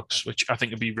pressure on the Bucks, which I think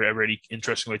would be a really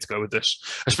interesting way to go with this,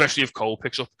 especially if Cole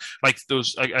picks up. Like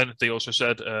those, and they also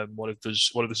said, what if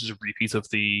this is a repeat of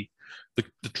the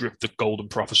Golden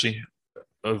Prophecy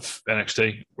of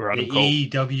NXT, where Adam Cole,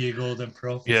 AEW Golden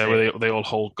Prophecy, where they all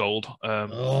hold gold.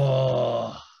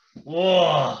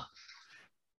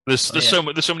 There's so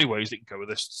many ways they can go with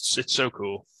this. It's so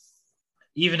cool.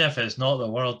 Even if it's not the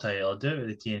world title, do it with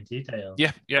the TNT title.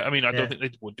 Yeah. I mean, I don't think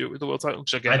they would do it with the world title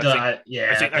because again,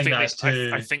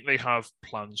 I think they have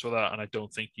plans for that, and I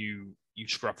don't think you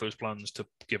scrap those plans to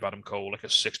give Adam Cole like a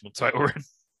 6-month title run.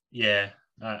 Yeah,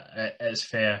 it's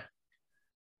fair.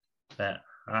 But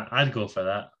I'd go for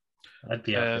that. I'd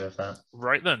be happy with that.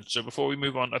 Right then. So before we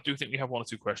move on, I do think we have one or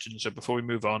two questions. So before we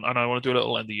move on, and I want to do a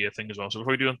little end of the year thing as well. So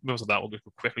before we do move to that, we'll go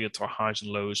quickly into our highs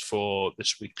and lows for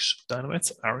this week's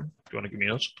Dynamite. Aaron, do you want to give me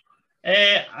yours?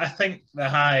 I think the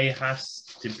high has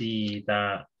to be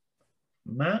that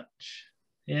match.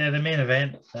 Yeah, the main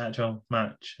event, the actual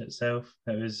match itself.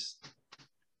 It was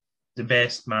the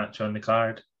best match on the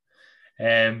card.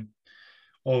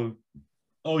 All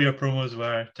your promos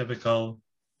were typical.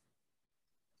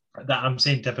 That I'm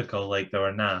saying typical, like they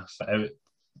were naff.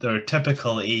 They were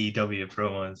typical AEW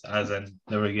promos, as in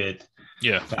they were good.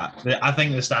 Yeah. But I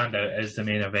think the standout is the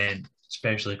main event,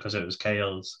 especially because it was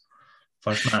Kyle's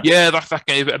first match. Yeah, that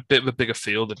gave it a bit of a bigger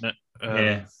feel, didn't it?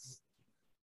 Yeah.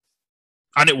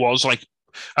 And it was like,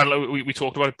 and we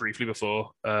talked about it briefly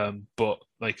before, but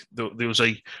like there was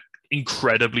a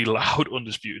incredibly loud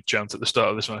undisputed chant at the start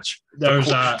of this match.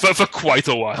 For quite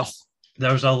a while.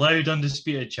 There was a loud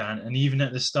undisputed chant, and even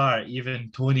at the start,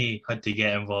 even Tony had to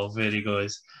get involved where he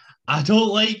goes,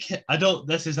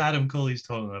 this is Adam Cole he's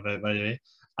talking about, by the way.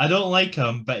 I don't like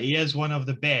him, but he is one of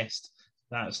the best.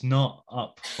 That's not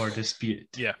up for dispute.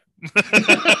 Yeah. They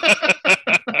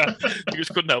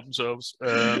just couldn't help themselves.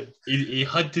 He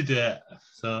had to do it.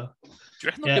 So, do you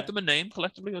reckon they'll give them a name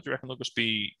collectively, or do you reckon they'll just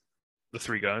be the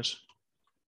three guys?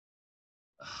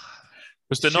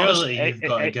 Because they're not.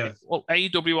 Well,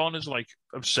 AEW on is like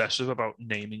obsessive about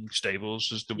naming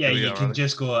stables as WWE. Yeah, you can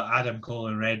just go Adam Cole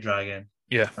and Red Dragon.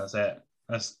 Yeah, that's it.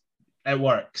 It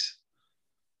works.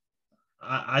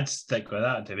 I'd stick with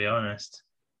that, to be honest.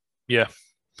 Yeah.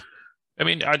 I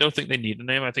mean, I don't think they need a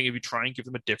name. I think if you try and give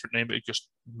them a different name, it just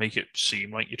make it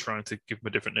seem like you're trying to give them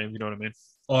a different name. You know what I mean?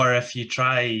 Or if you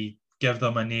try give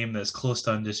them a name that's close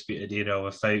to Undisputed Era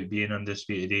without being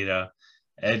Undisputed Era,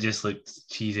 it just looks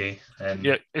cheesy. And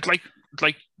yeah, it's like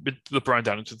with the Bryan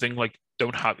Danielson thing. Like,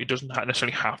 it doesn't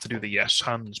necessarily have to do the yes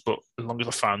hands, but as long as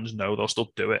the fans know, they'll still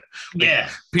do it. Like, yeah,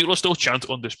 people will still chant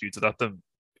Undisputed at them,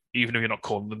 even if you're not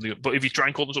calling them. But if you try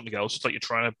and call them something else, it's like you're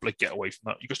trying to like get away from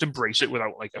that. You just embrace it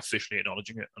without like officially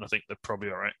acknowledging it, and I think they're probably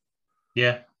all right.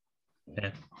 Yeah.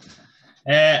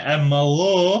 And my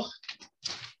low,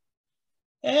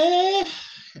 I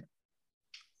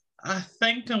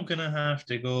think I'm gonna have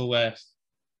to go with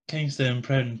Kingston,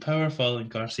 Proud and Powerful, and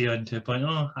Garcia on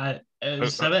 2.0. It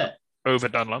was a bit over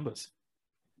Dan Lambert.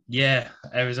 Yeah,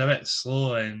 it was a bit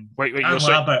slow, and wait,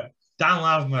 Dan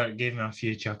Lambert gave me a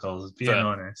few chuckles, being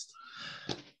honest.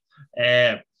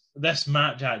 This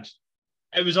match,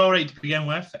 it was all right to begin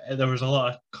with. There was a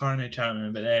lot of carnage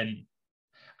happening, but then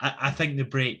I think the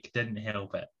break didn't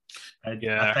help it. I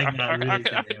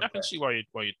can see why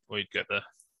you'd get there.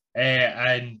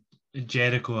 And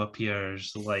Jericho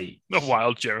appears like the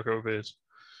wild Jericho appears.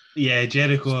 Yeah,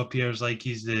 Jericho appears like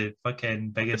he's the fucking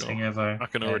biggest thing ever. I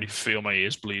can already feel my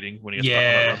ears bleeding when he gets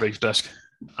back on my big desk.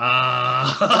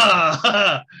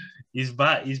 He's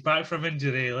back. He's back from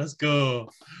injury. Let's go.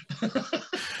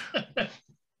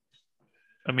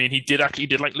 I mean, he did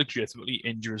like legitimately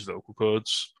injure his vocal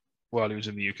cords while he was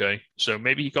in the UK. So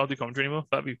maybe he can't do commentary anymore.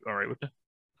 That'd be all right, wouldn't it?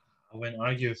 I wouldn't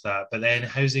argue with that. But then,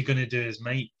 how's he going to do his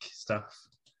mic stuff?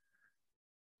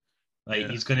 Like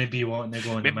he's going to be wanting to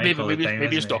go on the mic all the time.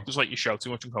 Maybe his doctor's like, you shout too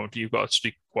much in commentary. You've got to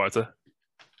speak quieter.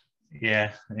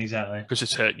 Yeah, exactly. Because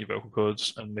it's hurting your vocal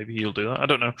cords, and maybe he'll do that. I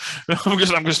don't know. I'm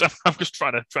just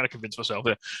trying to convince myself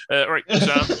here. Right,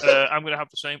 Sam. I'm going to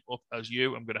have the same up as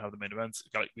you. I'm going to have the main event.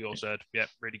 Like we all said, yeah,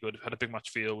 really good. Had a big match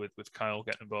feel with Kyle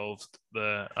getting involved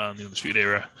there and the Undisputed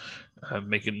Era,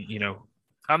 making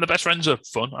and the best friends are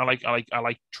fun. I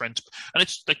like Trent, and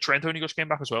it's like Trent only just came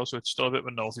back as well, so it's still a bit of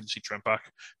a novelty to see Trent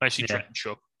back. Nice to see Trent and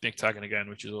Chuck Nick tagging again,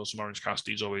 which is awesome. Orange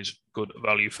Cassidy is always good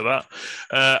value for that.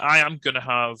 I am going to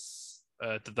have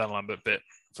the Dan Lambert bit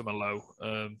for my low,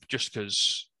 just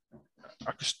because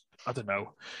I don't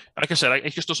know. Like I said,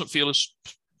 it just doesn't feel as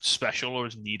special or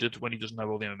as needed when he doesn't have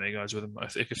all the MMA guys with him. I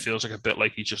think it feels like a bit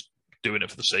like he's just doing it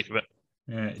for the sake of it.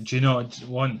 Do you not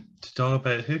want to talk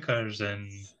about hookers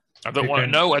and? I don't want to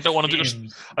know. I don't want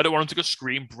him to go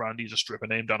scream Brandy's a stripper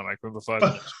name down a microphone for 5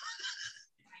 minutes.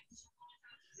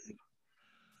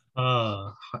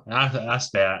 Oh, that's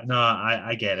fair. No,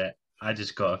 I get it. I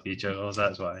just got a few chuckles.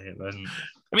 That's why it wasn't.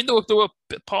 I mean, there were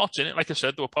parts in it. Like I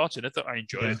said, there were parts in it that I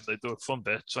enjoyed. Yeah. There were fun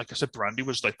bits. Like I said, Brandy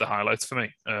was like the highlight for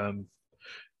me. And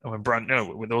when Brandy,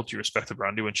 with all due respect to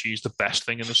Brandy, when she's the best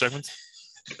thing in the segment.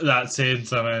 That's saying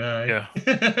something. Yeah.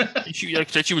 She, like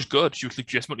I said, she was good. She was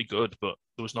legitimately good, but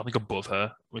there was nothing above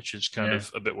her, which is kind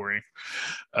of a bit worrying.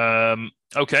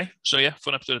 Okay, so yeah,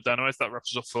 fun episode of Dynamite. That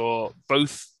wraps us up for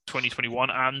both 2021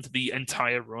 and the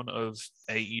entire run of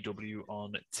AEW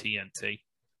on TNT,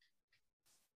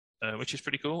 which is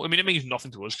pretty cool. I mean, it means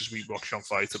nothing to us because we watch on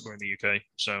Fight up we're in the UK,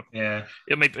 so yeah,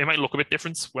 it might look a bit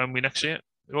different when we next see it.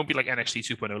 It won't be like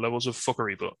NXT 2.0 levels of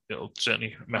fuckery, but it'll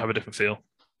certainly have a different feel.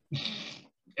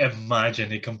 Imagine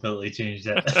they completely changed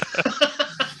it.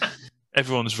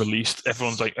 Everyone's released.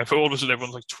 Everyone's like, for all of a sudden,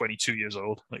 everyone's like 22 years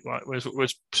old. Like, where's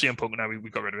CM Punk now? We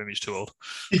got rid of him. He's too old.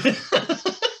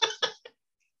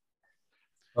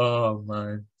 Oh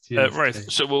man. Right.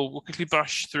 So we'll quickly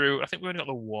bash through. I think we only got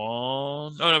the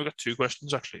one. Oh no, we got two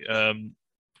questions actually.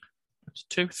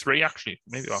 Two, three actually.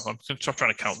 Maybe I'm going to stop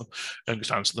trying to count them and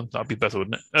just answer them. That'd be better,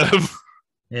 wouldn't it?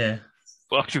 Yeah.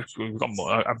 Well, actually, we've got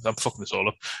more. I'm fucking this all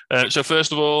up. So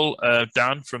first of all,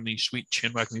 Dan from the Sweet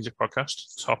Chinwag Music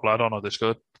Podcast, top lad on our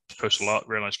Discord, posts a lot,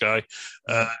 real nice guy.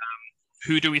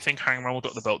 Who do we think Hangman will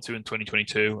get the belt to in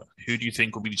 2022? Who do you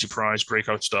think will be the surprise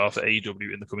breakout star for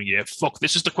AEW in the coming year? Fuck,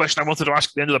 this is the question I wanted to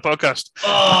ask at the end of the podcast.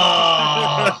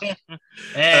 Oh!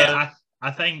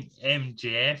 I think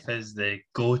MJF is the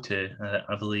go-to,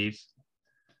 I believe,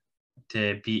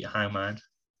 to beat Hangman.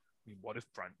 What if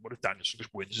Danielson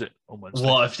just wins it on Wednesday?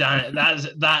 What if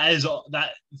that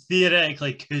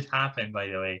theoretically could happen? By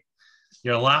the way,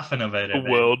 you're laughing about it. The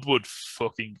world would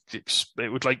fucking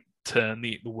it would like turn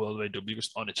the world of AEW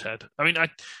just on its head. I mean,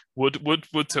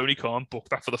 would Tony Khan book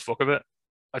that for the fuck of it?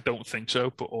 I don't think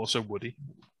so, but also would he?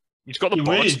 He's got the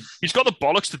bollocks. He's got the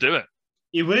bollocks to do it.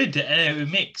 He would, and it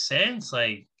would make sense.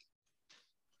 Like,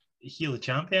 heel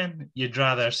champion, you'd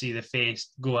rather see the face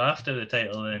go after the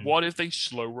title than. What if they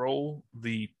slow roll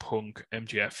the Punk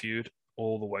MJF feud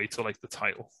all the way to like the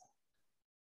title?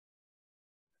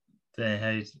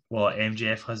 Then what?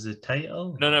 MJF has the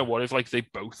title? No. What if like they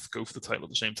both go for the title at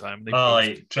the same time?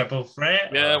 Like triple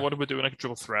threat? Yeah. What if we're doing like a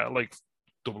triple threat, like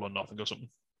double or nothing or something?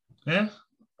 Yeah.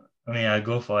 I mean, I'd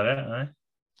go for it. Right?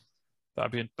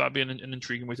 That'd be an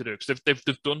intriguing way to do it, because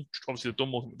they've done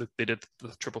more. They did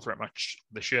the triple threat match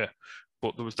this year,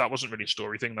 but that wasn't really a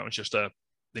story thing. That was just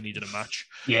they needed a match.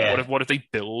 Yeah. What if they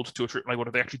build to what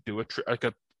if they actually do like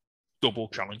a double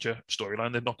challenger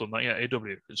storyline? They've not done that yet,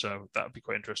 AW, so that would be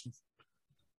quite interesting.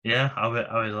 Yeah, I would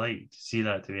like to see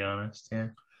that, to be honest. Yeah.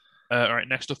 All right,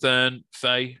 next up then,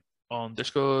 Faye on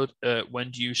Discord.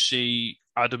 When do you see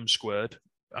Adam Squared,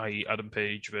 i.e. Adam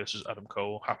Page versus Adam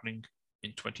Cole, happening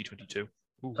in 2022?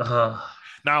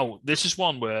 Now, this is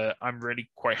one where I'm really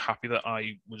quite happy that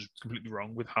I was completely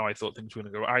wrong with how I thought things were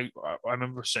going to go. I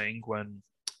remember saying when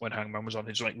Hangman was on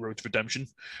his like road to redemption,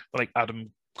 like Adam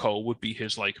Cole would be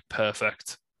his like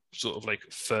perfect sort of like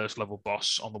first level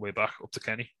boss on the way back up to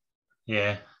Kenny.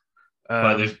 Yeah,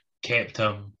 but they've kept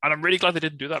him, and I'm really glad they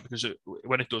didn't do that, because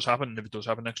when it does happen, and if it does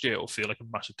happen next year, it'll feel like a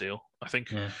massive deal. I think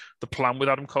the plan with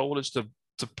Adam Cole is to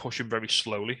push him very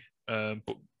slowly,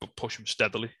 but push him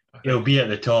steadily. He'll be at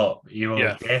the top. He will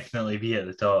definitely be at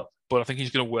the top. But I think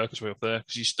he's going to work his way up there,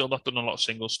 because he's still not done a lot of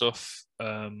single stuff.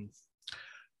 I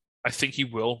think he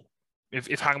will.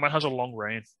 If Hangman has a long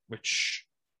reign, which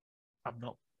I'm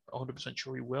not 100%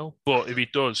 sure he will, but if he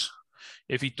does,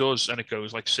 and it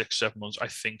goes like 6-7 months, I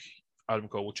think Adam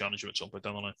Cole will challenge him at some point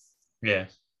down the line. Yeah,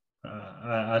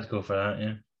 I'd go for that.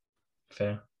 Yeah,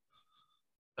 fair.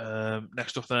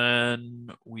 Next up, then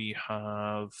we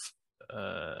have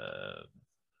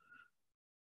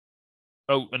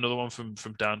another one from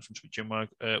Dan from Sweet Chinwag.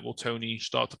 Will Tony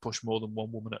start to push more than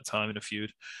one woman at a time in a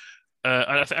feud?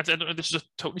 And I don't know if this is a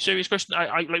totally serious question.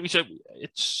 I like we said,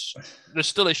 there's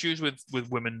still issues with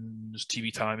women's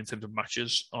TV time in terms of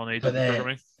matches on AEW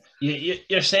programming.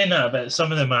 You're saying that, but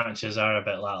some of the matches are a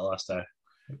bit lackluster.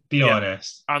 Be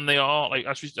honest. And they are, like,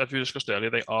 as we discussed earlier,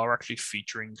 they are actually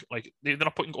featuring, like, they're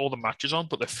not putting all the matches on,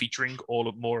 but they're featuring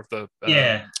more of the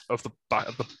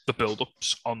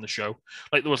build-ups on the show.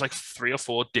 Like, there was like 3 or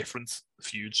 4 different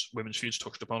women's feuds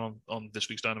touched upon on this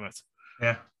week's Dynamite.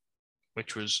 Yeah.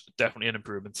 Which was definitely an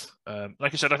improvement.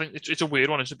 Like I said, I think it's a weird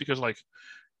one, isn't it? Because like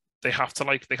they have to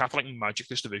magic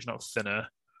this division out of thin air.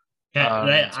 Yeah,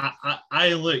 right.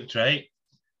 I looked, right.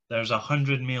 There's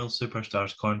 100 male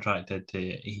superstars contracted to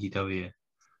AEW.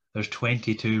 There's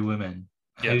 22 women.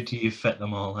 How do you fit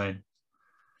them all in?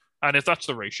 And if that's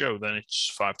the ratio, then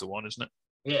it's 5-1, isn't it?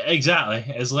 Yeah, exactly.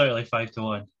 It's literally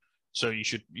 5-1. So you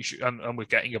should, and we're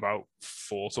getting about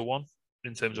 4-1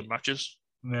 in terms of matches.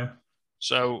 Yeah.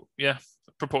 So yeah,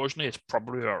 proportionally, it's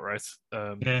probably about right.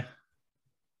 Yeah.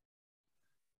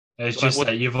 It's just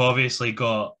that you've obviously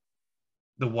got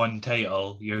the one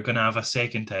title. You're going to have a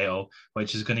second title,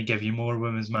 which is going to give you more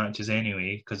women's matches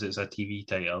anyway, because it's a TV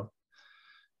title.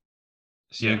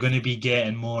 So you're going to be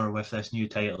getting more with this new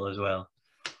title as well.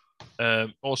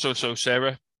 Also, so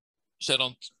Sarah said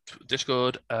on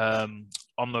Discord,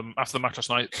 after the match last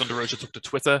night, Thunder Rosa took to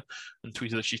Twitter and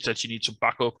tweeted that she said she needs some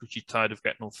backup because she's tired of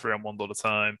getting all 3-on-1 all the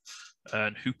time.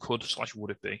 And who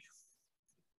could/would it be?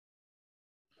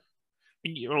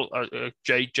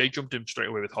 Jay jumped in straight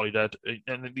away with Holidead,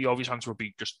 and the obvious answer would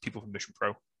be just people from Mission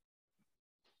Pro.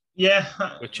 Yeah,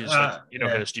 which is like, yeah.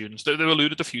 her students. They've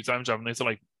alluded a few times, haven't they, to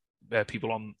like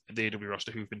people on the AW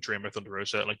roster who've been trained by Thunder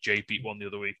Rosa. Like Jay beat one the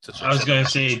other week. I was going to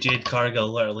say Jade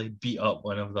Cargill literally beat up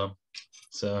one of them.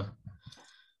 So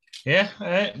yeah,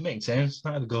 it makes sense.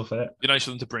 I'd go for it. It'd be nice for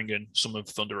them to bring in some of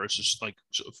Thunder Rosa's like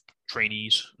sort of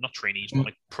trainees, not trainees, but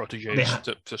like proteges.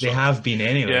 They have been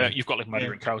anyway. Yeah, you've got like Maddie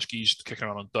Rinkowski's kicking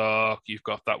around on Dark. You've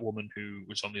got that woman who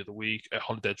was on the other week.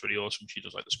 Holiday's really awesome. She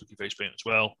does like the squeaky face paint as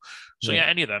well. So yeah,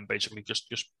 any of them basically just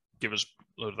give us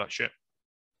a load of that shit.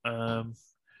 And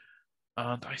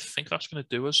I think that's going to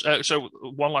do us. So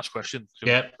one last question.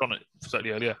 Yeah. On it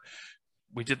slightly earlier.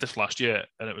 We did this last year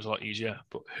and it was a lot easier.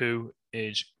 But who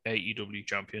is AEW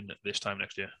champion this time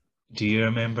next year? Do you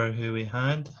remember who we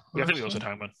had? Yeah, I think we also had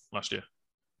Hangman last year.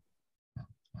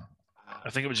 I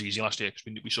think it was easy last year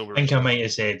because we saw. I think I might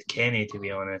have said Kenny, to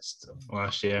be honest,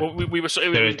 last year. Well, we were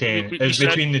it was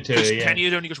between the two. Yeah. Kenny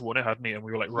had only just won it, hadn't he? And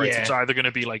we were like, right, it's either going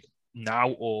to be like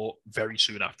now or very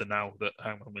soon after now that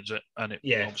Hangman wins it. And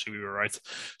obviously we were right.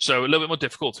 So a little bit more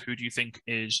difficult. Who do you think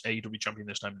is AEW champion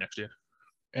this time next year?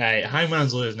 Right,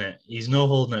 Hangman's losing it. He's no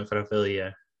holding it for a full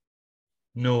year.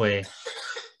 No way.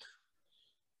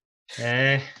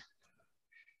 Is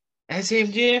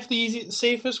MJF the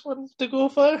safest one to go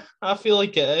for? I feel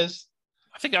like it is.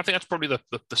 I think that's probably the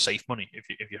safe money if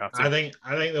you have to. I think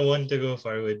the one to go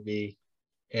for would be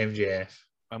MJF.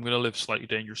 I'm going to live slightly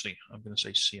dangerously. I'm going to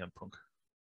say CM Punk.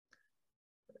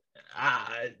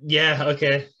 Yeah.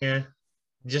 Okay. Yeah.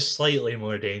 Just slightly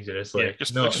more dangerously. Yeah,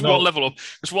 just one level up.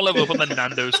 Just one level up on the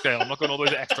Nando scale. I'm not going all the way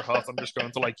to extra half. I'm just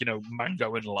going to like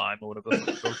mango and lime or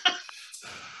whatever.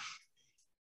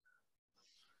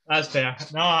 That's fair.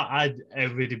 No,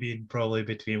 it would have been probably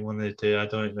between one of the two. I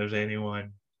don't think there's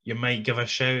anyone. You might give a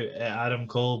shout at Adam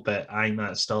Cole, but I think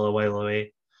that's still a while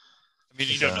away. I mean,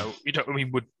 you don't know. I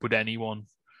mean, would anyone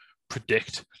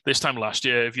predict this time last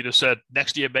year? If you'd have said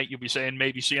next year, mate, you'll be saying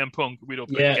maybe CM Punk. We'd have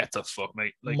been get the fuck,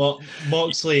 mate. Like,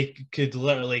 Moxley could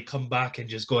literally come back and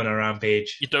just go on a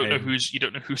rampage. You don't know who's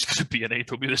going to be in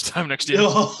AEW this time next year.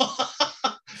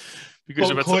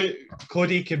 Because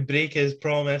Cody can break his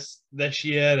promise this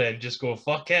year and just go,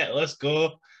 fuck it, let's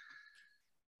go.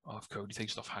 Oh, if Cody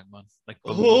takes it off Hangman, like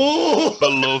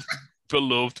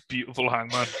beloved, beautiful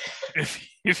Hangman.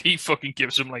 If he fucking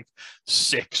gives him like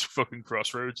 6 fucking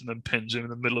crossroads and then pins him in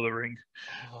the middle of the ring,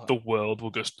 the world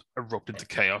will just erupt into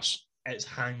chaos. It's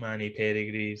Hangman-y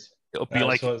pedigrees. It'll be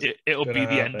like it'll be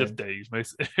the end of days, mate.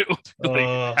 It'll be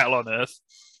like hell on earth.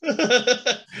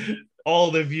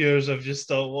 All the viewers have just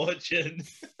stopped watching.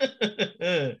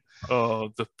 Oh,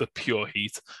 the pure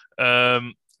heat.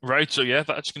 Right, so yeah,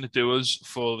 that's going to do us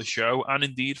for the show and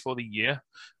indeed for the year.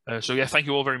 So yeah, thank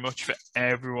you all very much for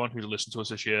everyone who's listened to us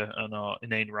this year and our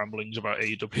inane ramblings about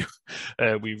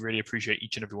AEW. We really appreciate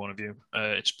each and every one of you.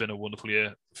 It's been a wonderful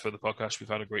year for the podcast. We've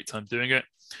had a great time doing it.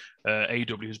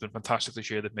 AEW has been fantastic this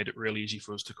year. They've made it really easy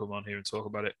for us to come on here and talk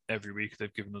about it every week.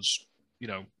 They've given us,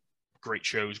 great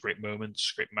shows, great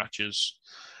moments, great matches.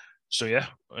 So yeah,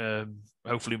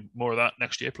 hopefully more of that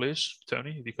next year, please,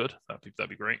 Tony, if you could. That'd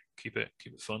be great. Keep it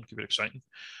fun, keep it exciting.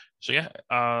 So yeah,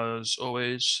 as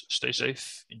always, stay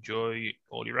safe, enjoy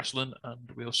all your wrestling, and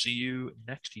we'll see you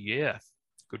next year.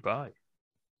 Goodbye.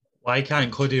 Why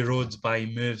can't Cody Rhodes buy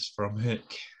moves from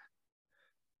Hook?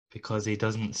 Because he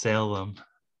doesn't sell them.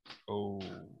 Oh.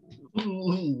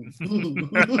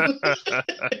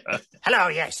 Hello,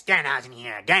 yes, Danhausen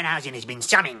here. Danhausen has been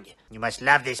summoned. You must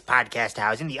love this podcast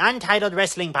housing, the Untitled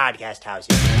Wrestling Podcast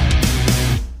housing.